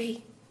pretended to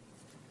be.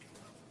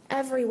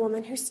 every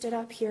woman who stood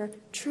up here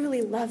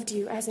truly loved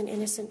you as an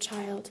innocent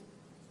child.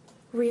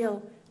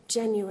 Real,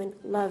 genuine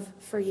love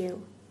for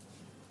you.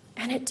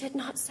 And it did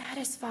not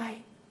satisfy.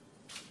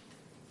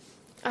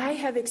 I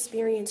have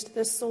experienced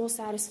the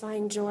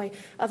soul-satisfying joy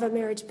of a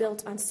marriage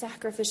built on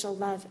sacrificial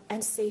love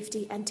and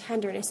safety and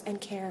tenderness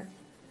and care.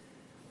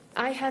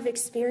 I have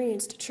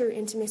experienced true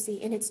intimacy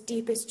in its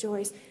deepest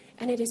joys,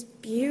 and it is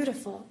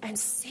beautiful and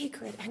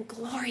sacred and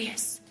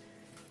glorious.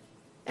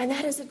 And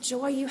that is a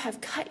joy you have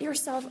cut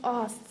yourself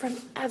off from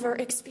ever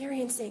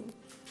experiencing.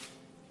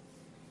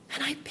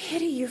 And I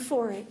pity you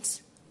for it.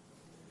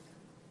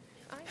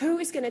 Who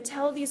is going to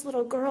tell these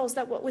little girls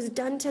that what was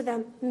done to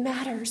them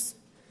matters?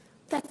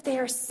 That they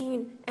are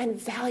seen and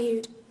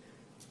valued,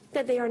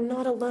 that they are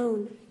not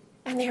alone,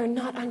 and they are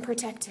not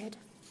unprotected.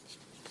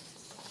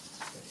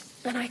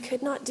 And I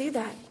could not do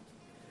that.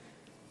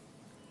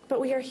 But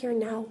we are here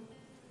now,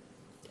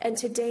 and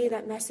today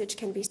that message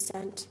can be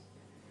sent.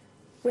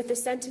 With the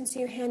sentence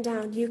you hand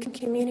down, you can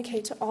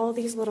communicate to all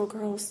these little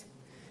girls,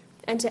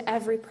 and to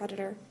every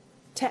predator,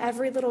 to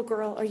every little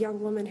girl or young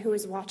woman who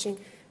is watching,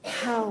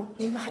 how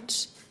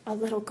much a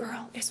little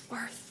girl is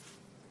worth.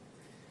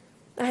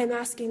 I am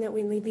asking that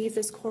when we leave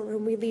this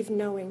courtroom, we leave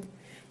knowing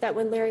that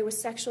when Larry was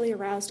sexually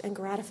aroused and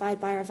gratified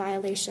by our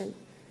violation,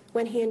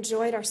 when he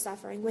enjoyed our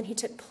suffering, when he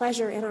took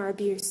pleasure in our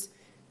abuse,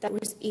 that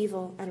was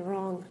evil and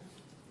wrong.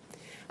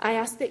 I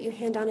ask that you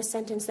hand down a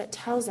sentence that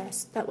tells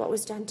us that what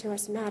was done to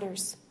us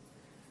matters,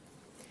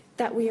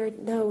 that we are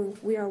known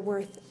we are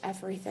worth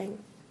everything,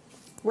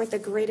 worth the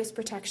greatest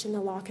protection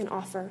the law can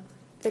offer,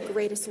 the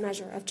greatest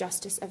measure of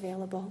justice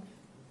available.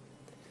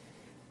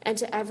 And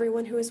to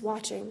everyone who is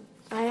watching,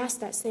 I ask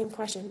that same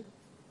question.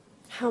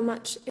 How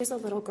much is a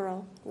little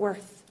girl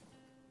worth?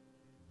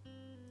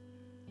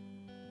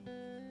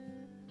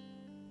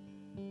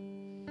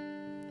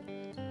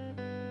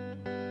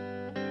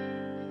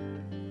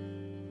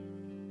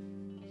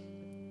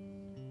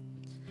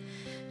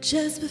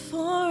 Just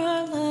before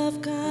our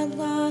love got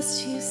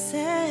lost, you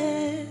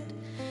said,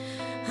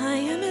 I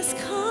am as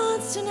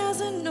constant as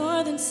a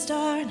northern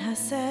star. And I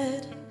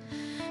said,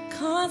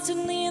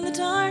 constantly in the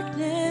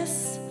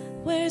darkness,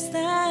 where's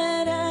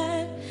that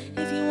at?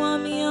 If you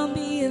want me, I'll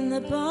be in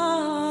the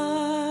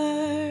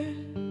bar,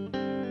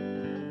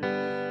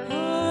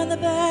 on the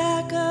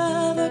back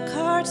of a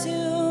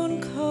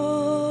cartoon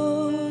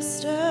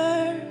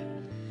coaster,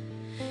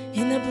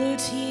 in the blue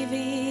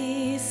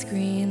TV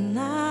screen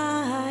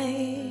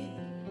light.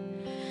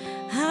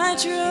 I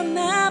drew a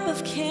map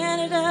of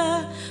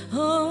Canada,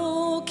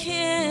 oh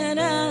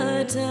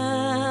Canada,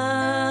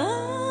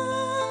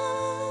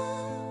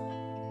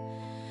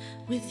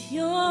 with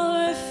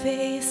your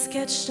face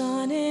sketched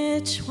on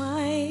it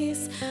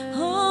twice.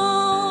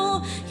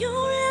 Oh, you're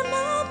in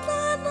my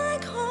blood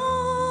like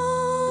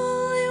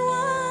holy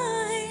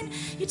wine.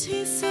 You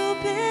taste so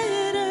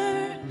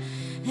bitter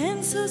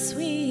and so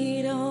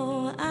sweet.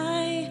 Oh,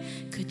 I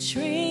could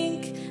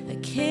drink a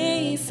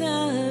case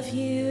of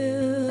you,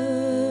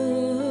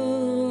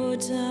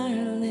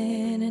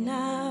 darling, and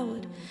I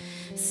would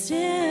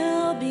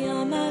still be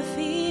on my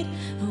feet.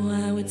 Oh,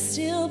 I would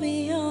still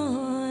be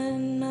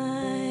on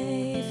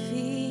my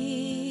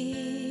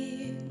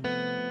feet.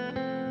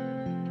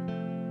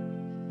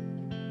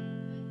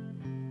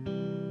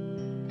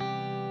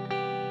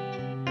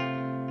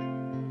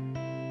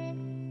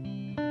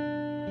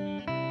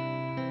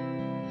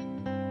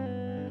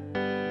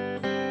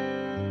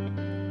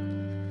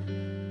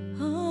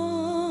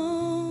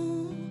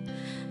 Oh,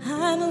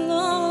 I'm a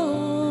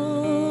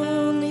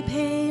lonely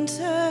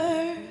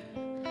painter.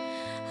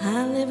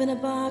 I live in a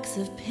box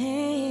of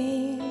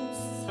paints.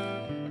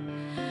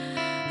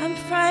 I'm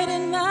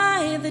frightened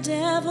by the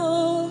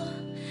devil,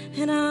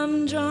 and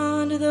I'm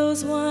drawn to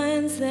those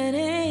ones that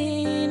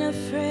ain't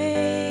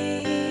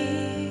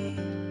afraid.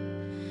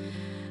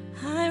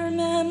 I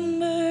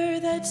remember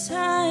that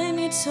time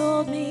you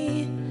told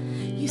me,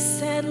 you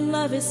said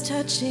love is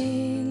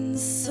touching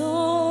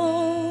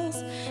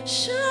souls.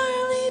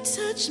 Surely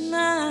touch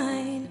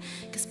mine,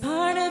 'cause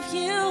part of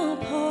you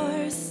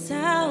pours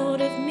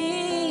out of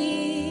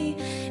me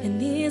in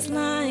these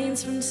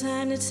lines from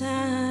time to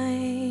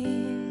time.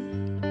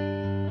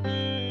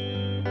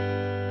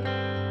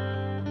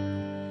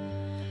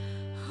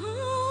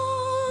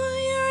 Oh,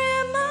 you're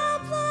in my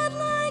blood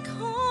like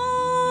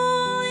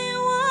holy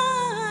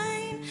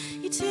wine.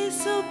 You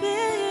taste so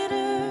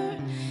bitter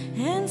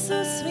and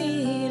so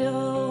sweet.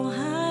 Oh,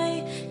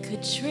 I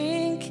could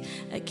drink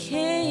a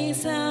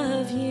case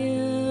of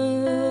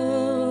you,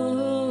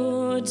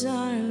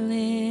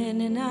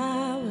 darling, and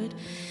I would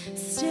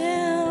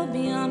still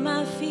be on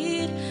my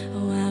feet.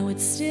 Oh, I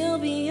would still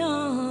be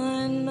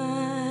on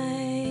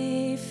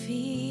my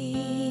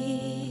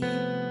feet.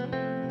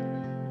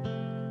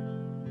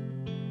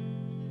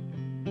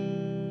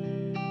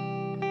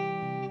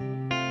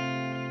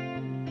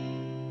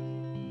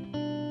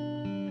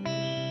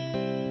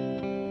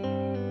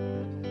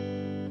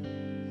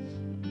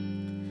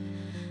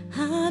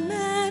 I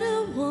met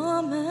a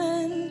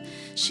woman,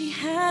 she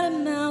had a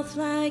mouth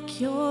like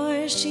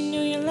yours. She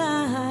knew your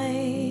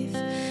life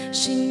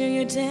She knew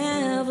your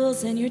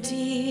devils and your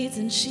deeds,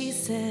 and she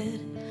said,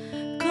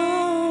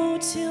 go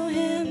to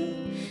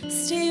him,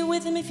 stay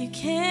with him if you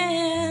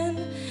can,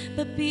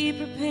 but be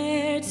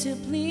prepared to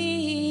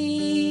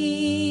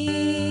bleed.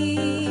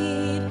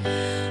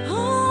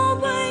 Oh,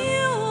 but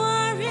you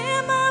are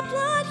in my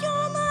blood,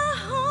 you're my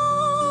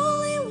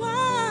holy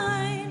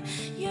wine.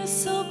 You're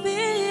so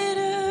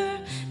bitter,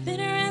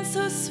 bitter and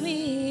so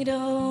sweet.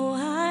 Oh,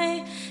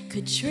 I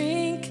could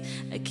drink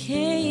a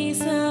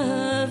case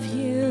of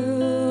you,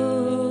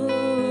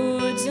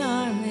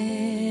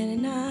 darling,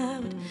 and I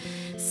would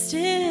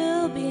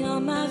still be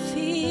on my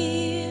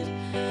feet.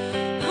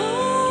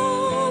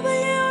 Oh, but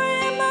you're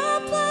in my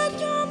blood,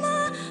 you're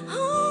my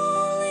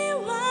holy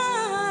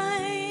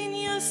wine.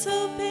 You're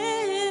so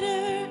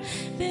bitter,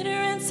 bitter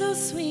and so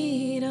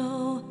sweet.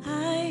 Oh,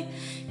 I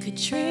could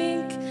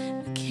drink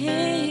a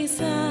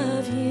case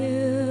of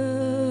you,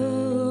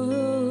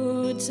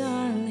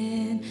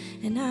 darling,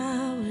 and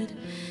I would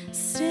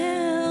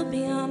still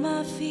be on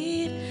my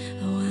feet.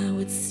 Oh, I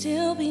would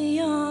still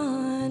be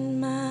on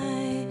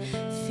my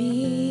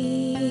feet.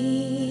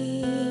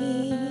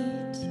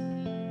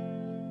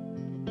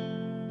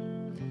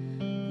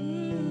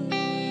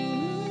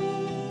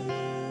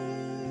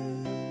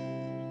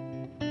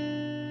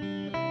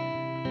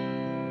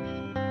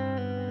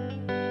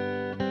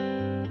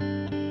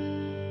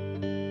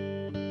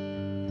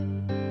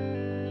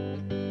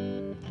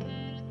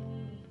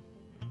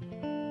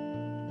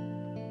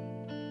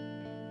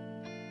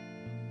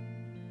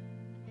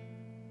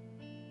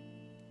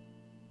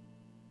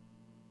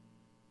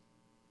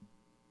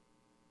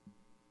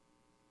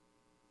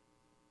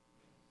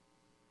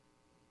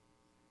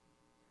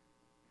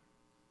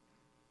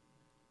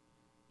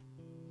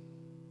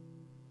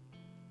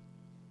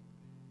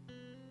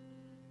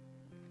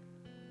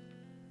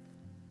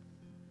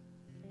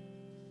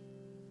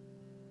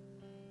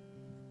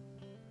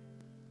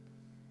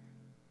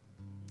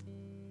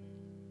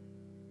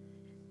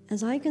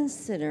 As I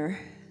consider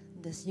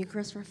this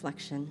Eucharist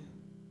reflection,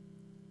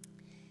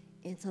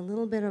 it's a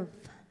little bit of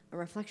a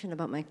reflection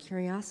about my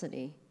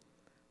curiosity,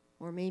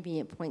 or maybe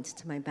it points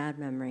to my bad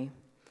memory,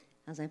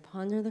 as I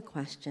ponder the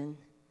question,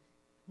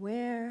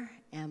 where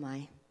am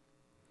I?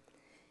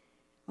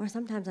 Or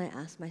sometimes I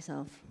ask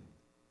myself,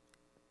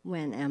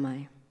 when am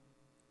I?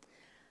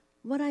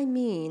 What I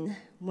mean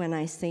when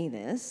I say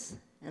this,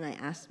 and I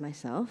ask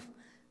myself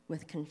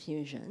with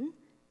confusion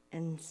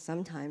and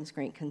sometimes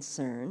great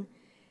concern,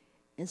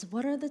 is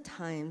what are the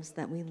times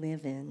that we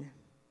live in?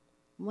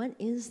 What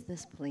is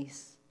this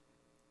place?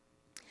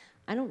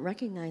 I don't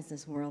recognize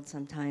this world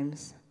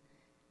sometimes,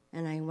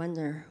 and I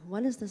wonder,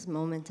 what is this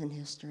moment in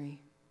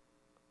history?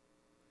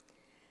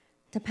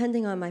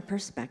 Depending on my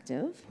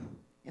perspective,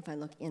 if I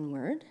look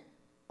inward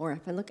or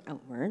if I look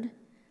outward,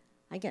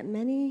 I get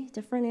many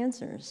different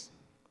answers.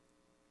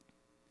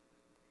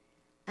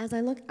 As I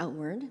look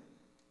outward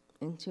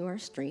into our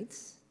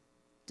streets,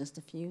 just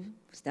a few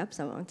steps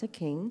out onto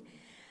King,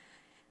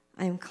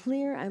 I am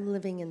clear I'm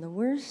living in the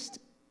worst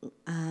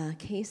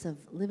case of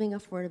living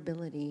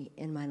affordability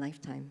in my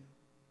lifetime.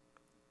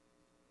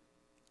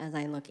 As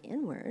I look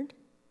inward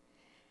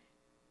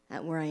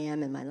at where I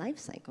am in my life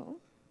cycle,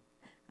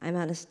 I'm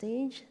at a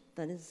stage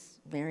that is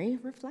very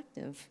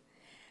reflective.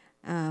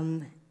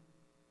 But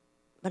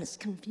it's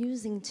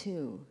confusing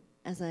too,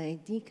 as I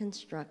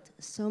deconstruct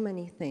so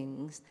many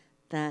things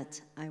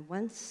that I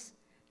once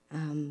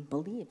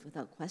believed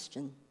without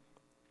question.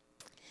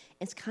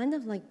 It's kind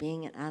of like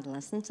being an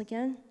adolescent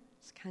again.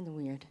 It's kind of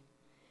weird.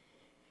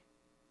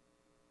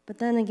 But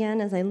then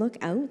again, as I look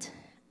out,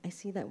 I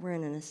see that we're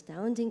in an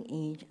astounding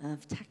age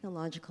of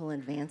technological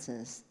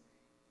advances.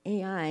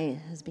 AI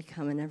has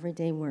become an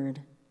everyday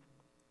word.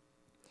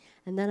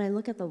 And then I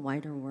look at the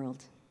wider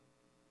world.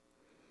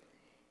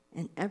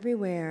 And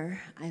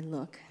everywhere I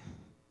look,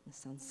 this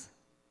sounds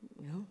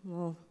a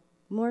little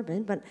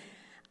morbid, but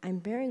I'm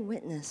bearing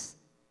witness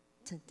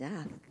to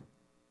death,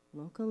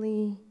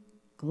 locally,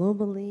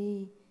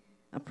 globally,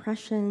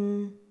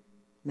 oppression,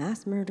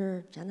 mass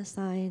murder,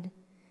 genocide.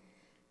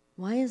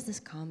 Why is this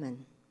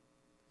common?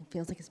 It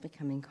feels like it's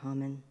becoming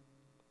common.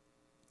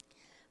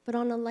 But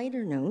on a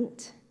lighter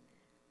note,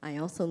 I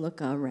also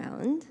look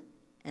around,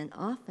 and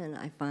often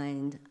I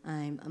find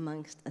I'm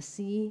amongst a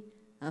sea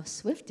of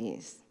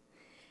Swifties.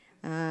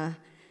 And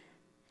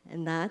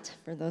that,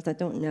 for those that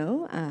don't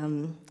know,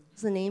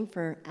 is the name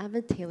for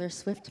avid Taylor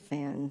Swift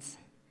fans.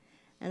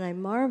 And I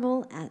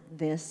marvel at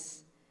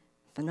this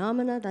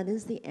phenomena that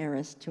is the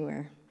Eras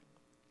Tour.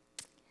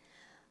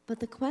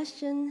 But the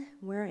question,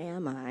 where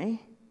am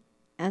I,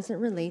 as it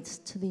relates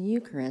to the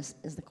Eucharist,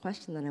 is the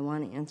question that I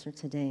want to answer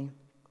today.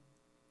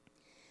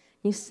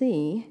 You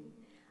see,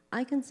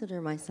 I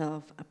consider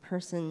myself a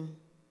person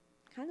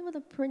kind of with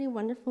a pretty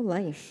wonderful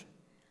life.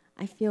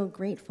 I feel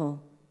grateful,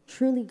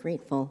 truly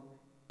grateful,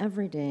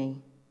 every day.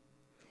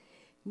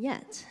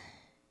 Yet,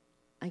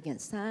 I get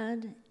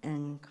sad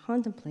and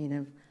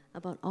contemplative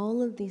about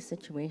all of these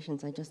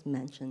situations I just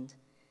mentioned,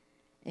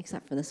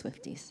 except for the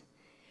Swifties.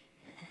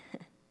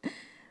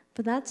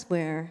 But that's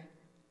where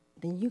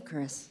the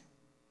Eucharist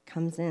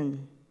comes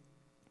in,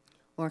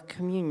 or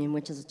communion,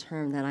 which is a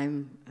term that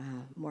I'm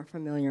more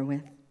familiar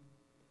with.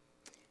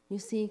 You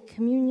see,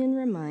 communion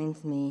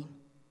reminds me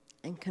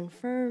and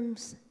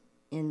confirms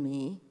in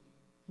me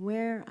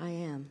where I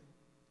am.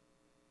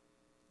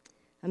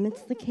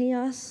 Amidst the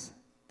chaos,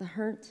 the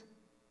hurt,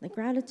 the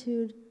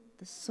gratitude,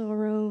 the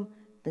sorrow,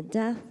 the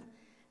death,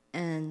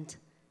 and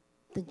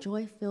the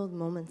joy-filled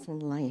moments in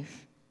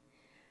life,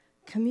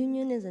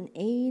 communion is an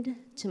aid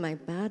to my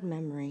bad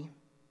memory.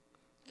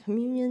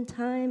 Communion,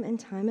 time and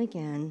time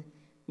again,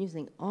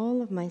 using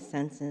all of my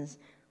senses,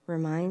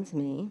 reminds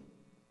me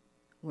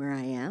where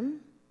I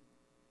am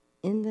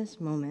in this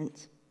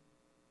moment.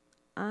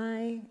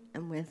 I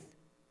am with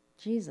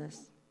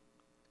Jesus.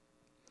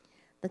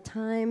 The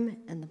time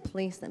and the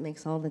place that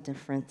makes all the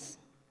difference.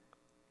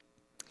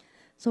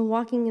 So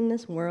walking in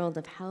this world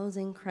of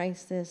housing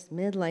crisis,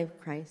 midlife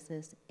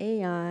crisis,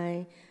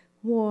 AI,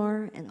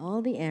 war, and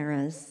all the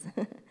eras,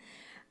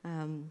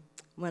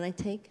 when I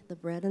take the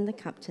bread and the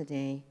cup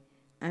today,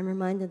 I'm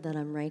reminded that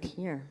I'm right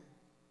here.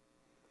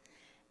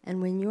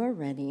 And when you're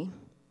ready,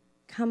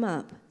 come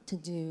up to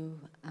do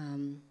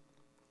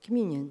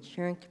communion,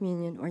 sharing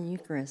communion or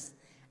Eucharist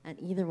at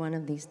either one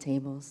of these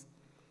tables.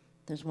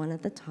 There's one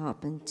at the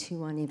top and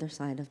two on either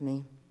side of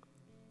me.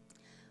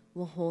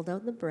 We'll hold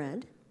out the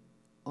bread,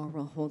 or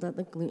we'll hold out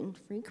the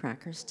gluten-free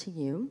crackers to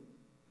you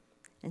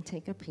and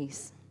take a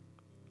piece.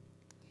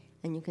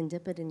 And you can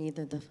dip it in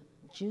either the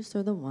juice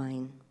or the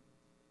wine.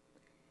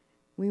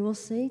 We will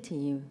say to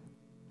you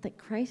that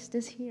Christ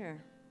is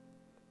here,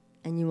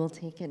 and you will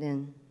take it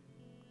in.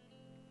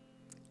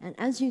 And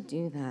as you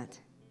do that,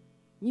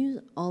 use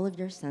all of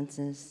your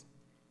senses,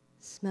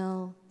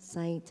 smell,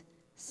 sight,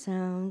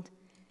 sound,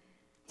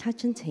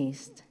 touch, and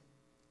taste,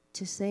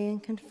 to say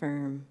and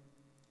confirm,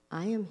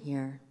 I am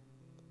here,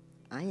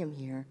 I am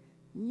here,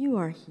 you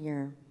are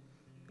here,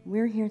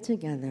 we're here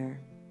together.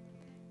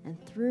 And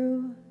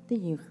through the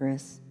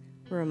Eucharist,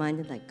 we're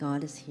reminded that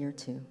God is here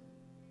too.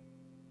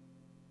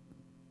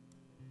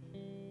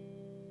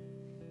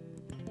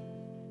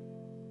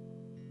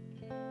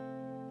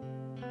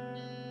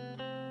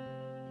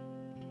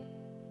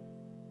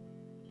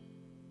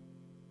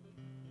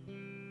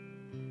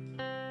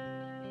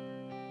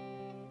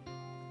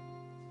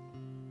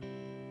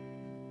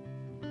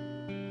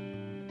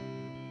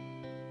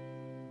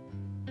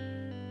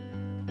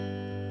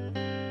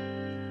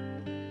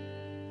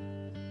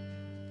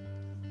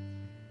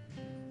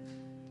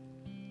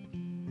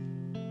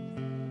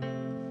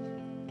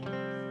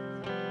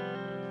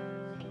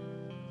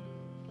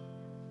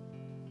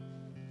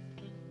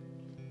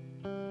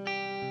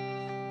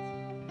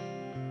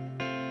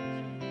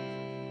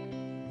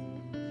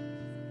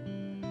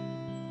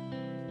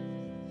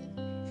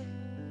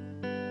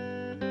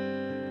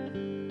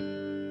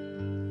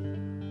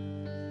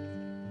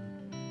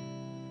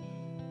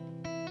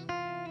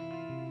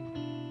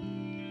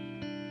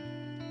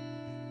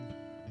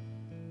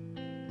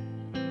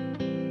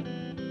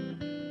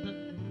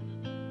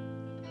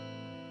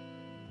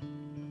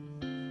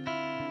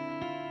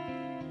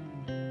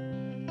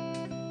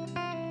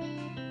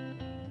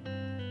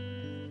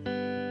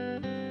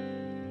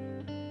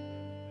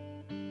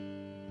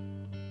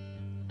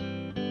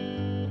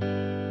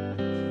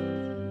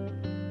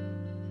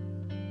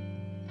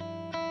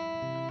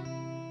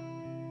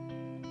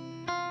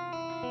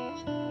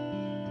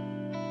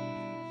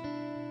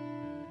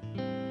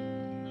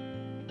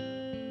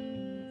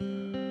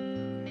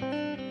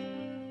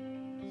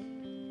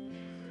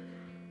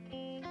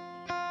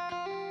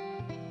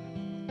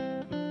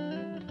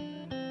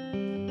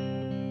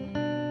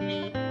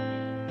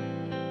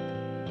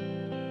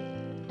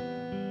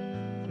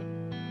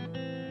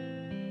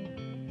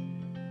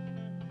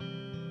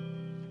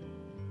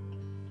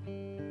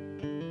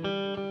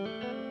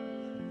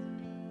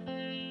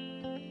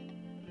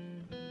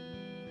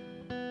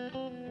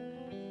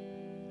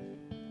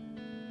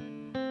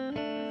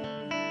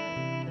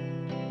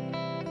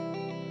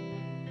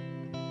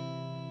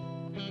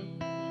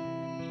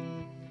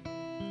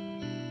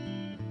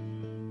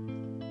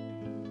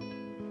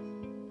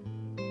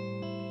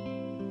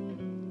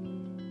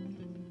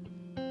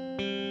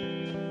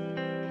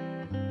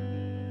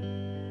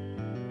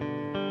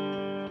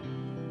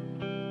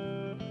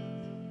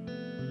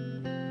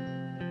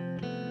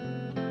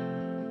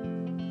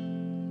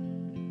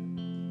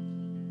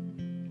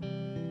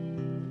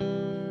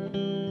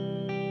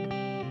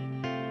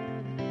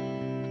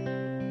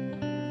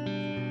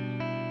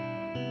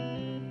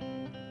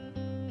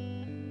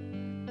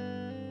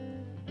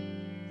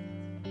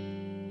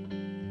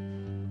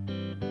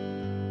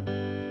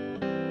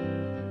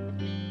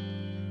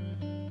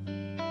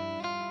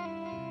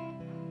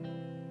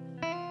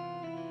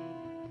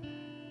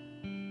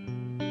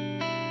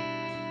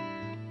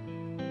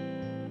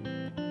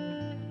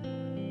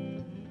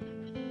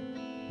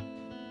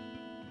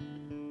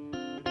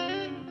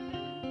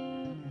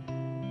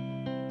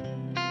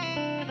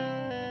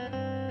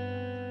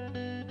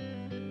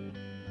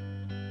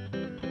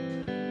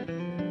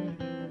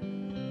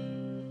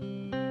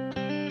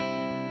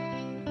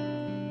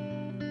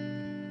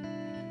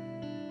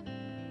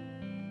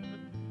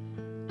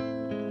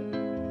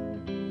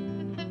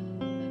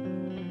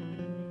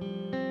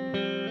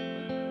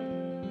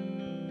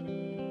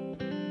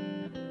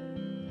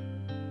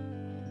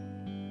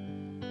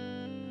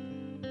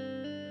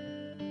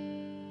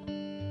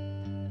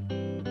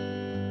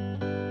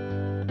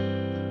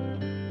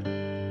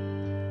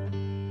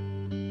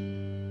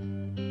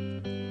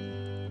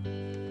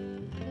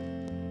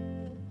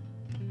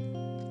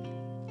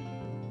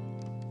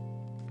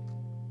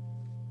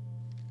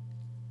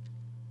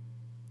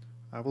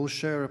 I will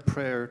share a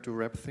prayer to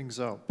wrap things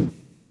up.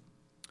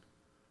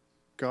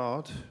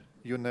 God,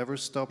 you never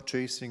stop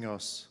chasing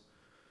us,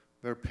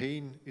 where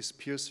pain is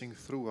piercing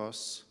through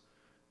us,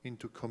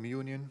 into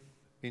communion,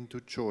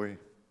 into joy.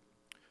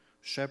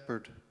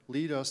 Shepherd,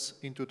 lead us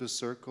into the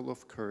circle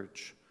of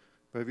courage,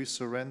 where we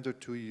surrender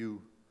to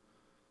you,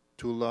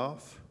 to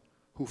love,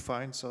 who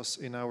finds us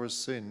in our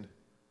sin,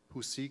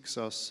 who seeks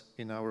us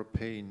in our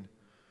pain,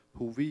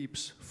 who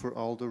weeps for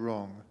all the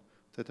wrong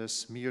that has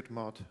smeared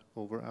mud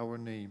over our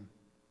name.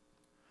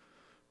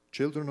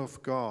 Children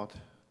of God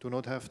do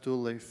not have to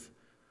live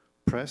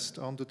pressed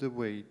under the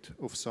weight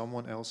of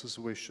someone else's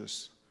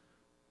wishes,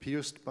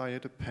 pierced by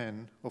the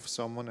pen of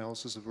someone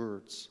else's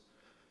words,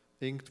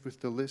 inked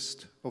with the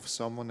list of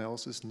someone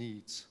else's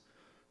needs,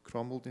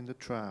 crumbled in the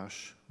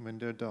trash when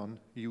they're done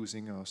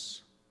using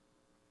us.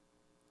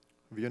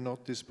 We are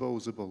not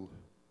disposable.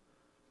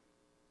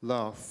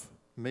 Love,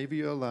 may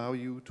we allow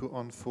you to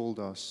unfold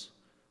us.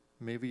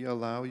 May we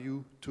allow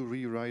you to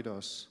rewrite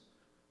us.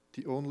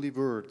 The only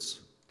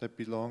words that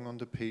belong on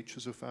the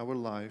pages of our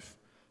life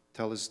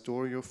tell a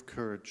story of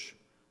courage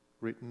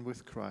written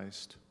with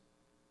Christ.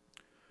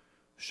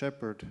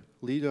 Shepherd,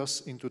 lead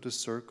us into the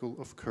circle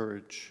of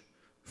courage,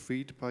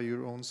 freed by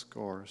your own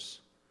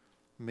scars.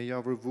 May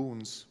our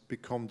wounds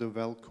become the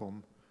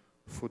welcome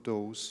for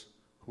those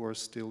who are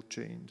still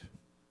chained.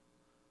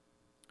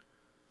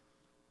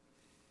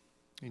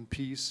 In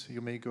peace,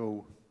 you may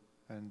go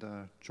and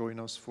join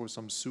us for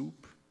some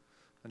soup.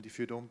 And if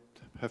you don't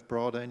have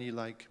brought any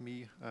like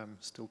me,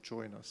 still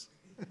join us.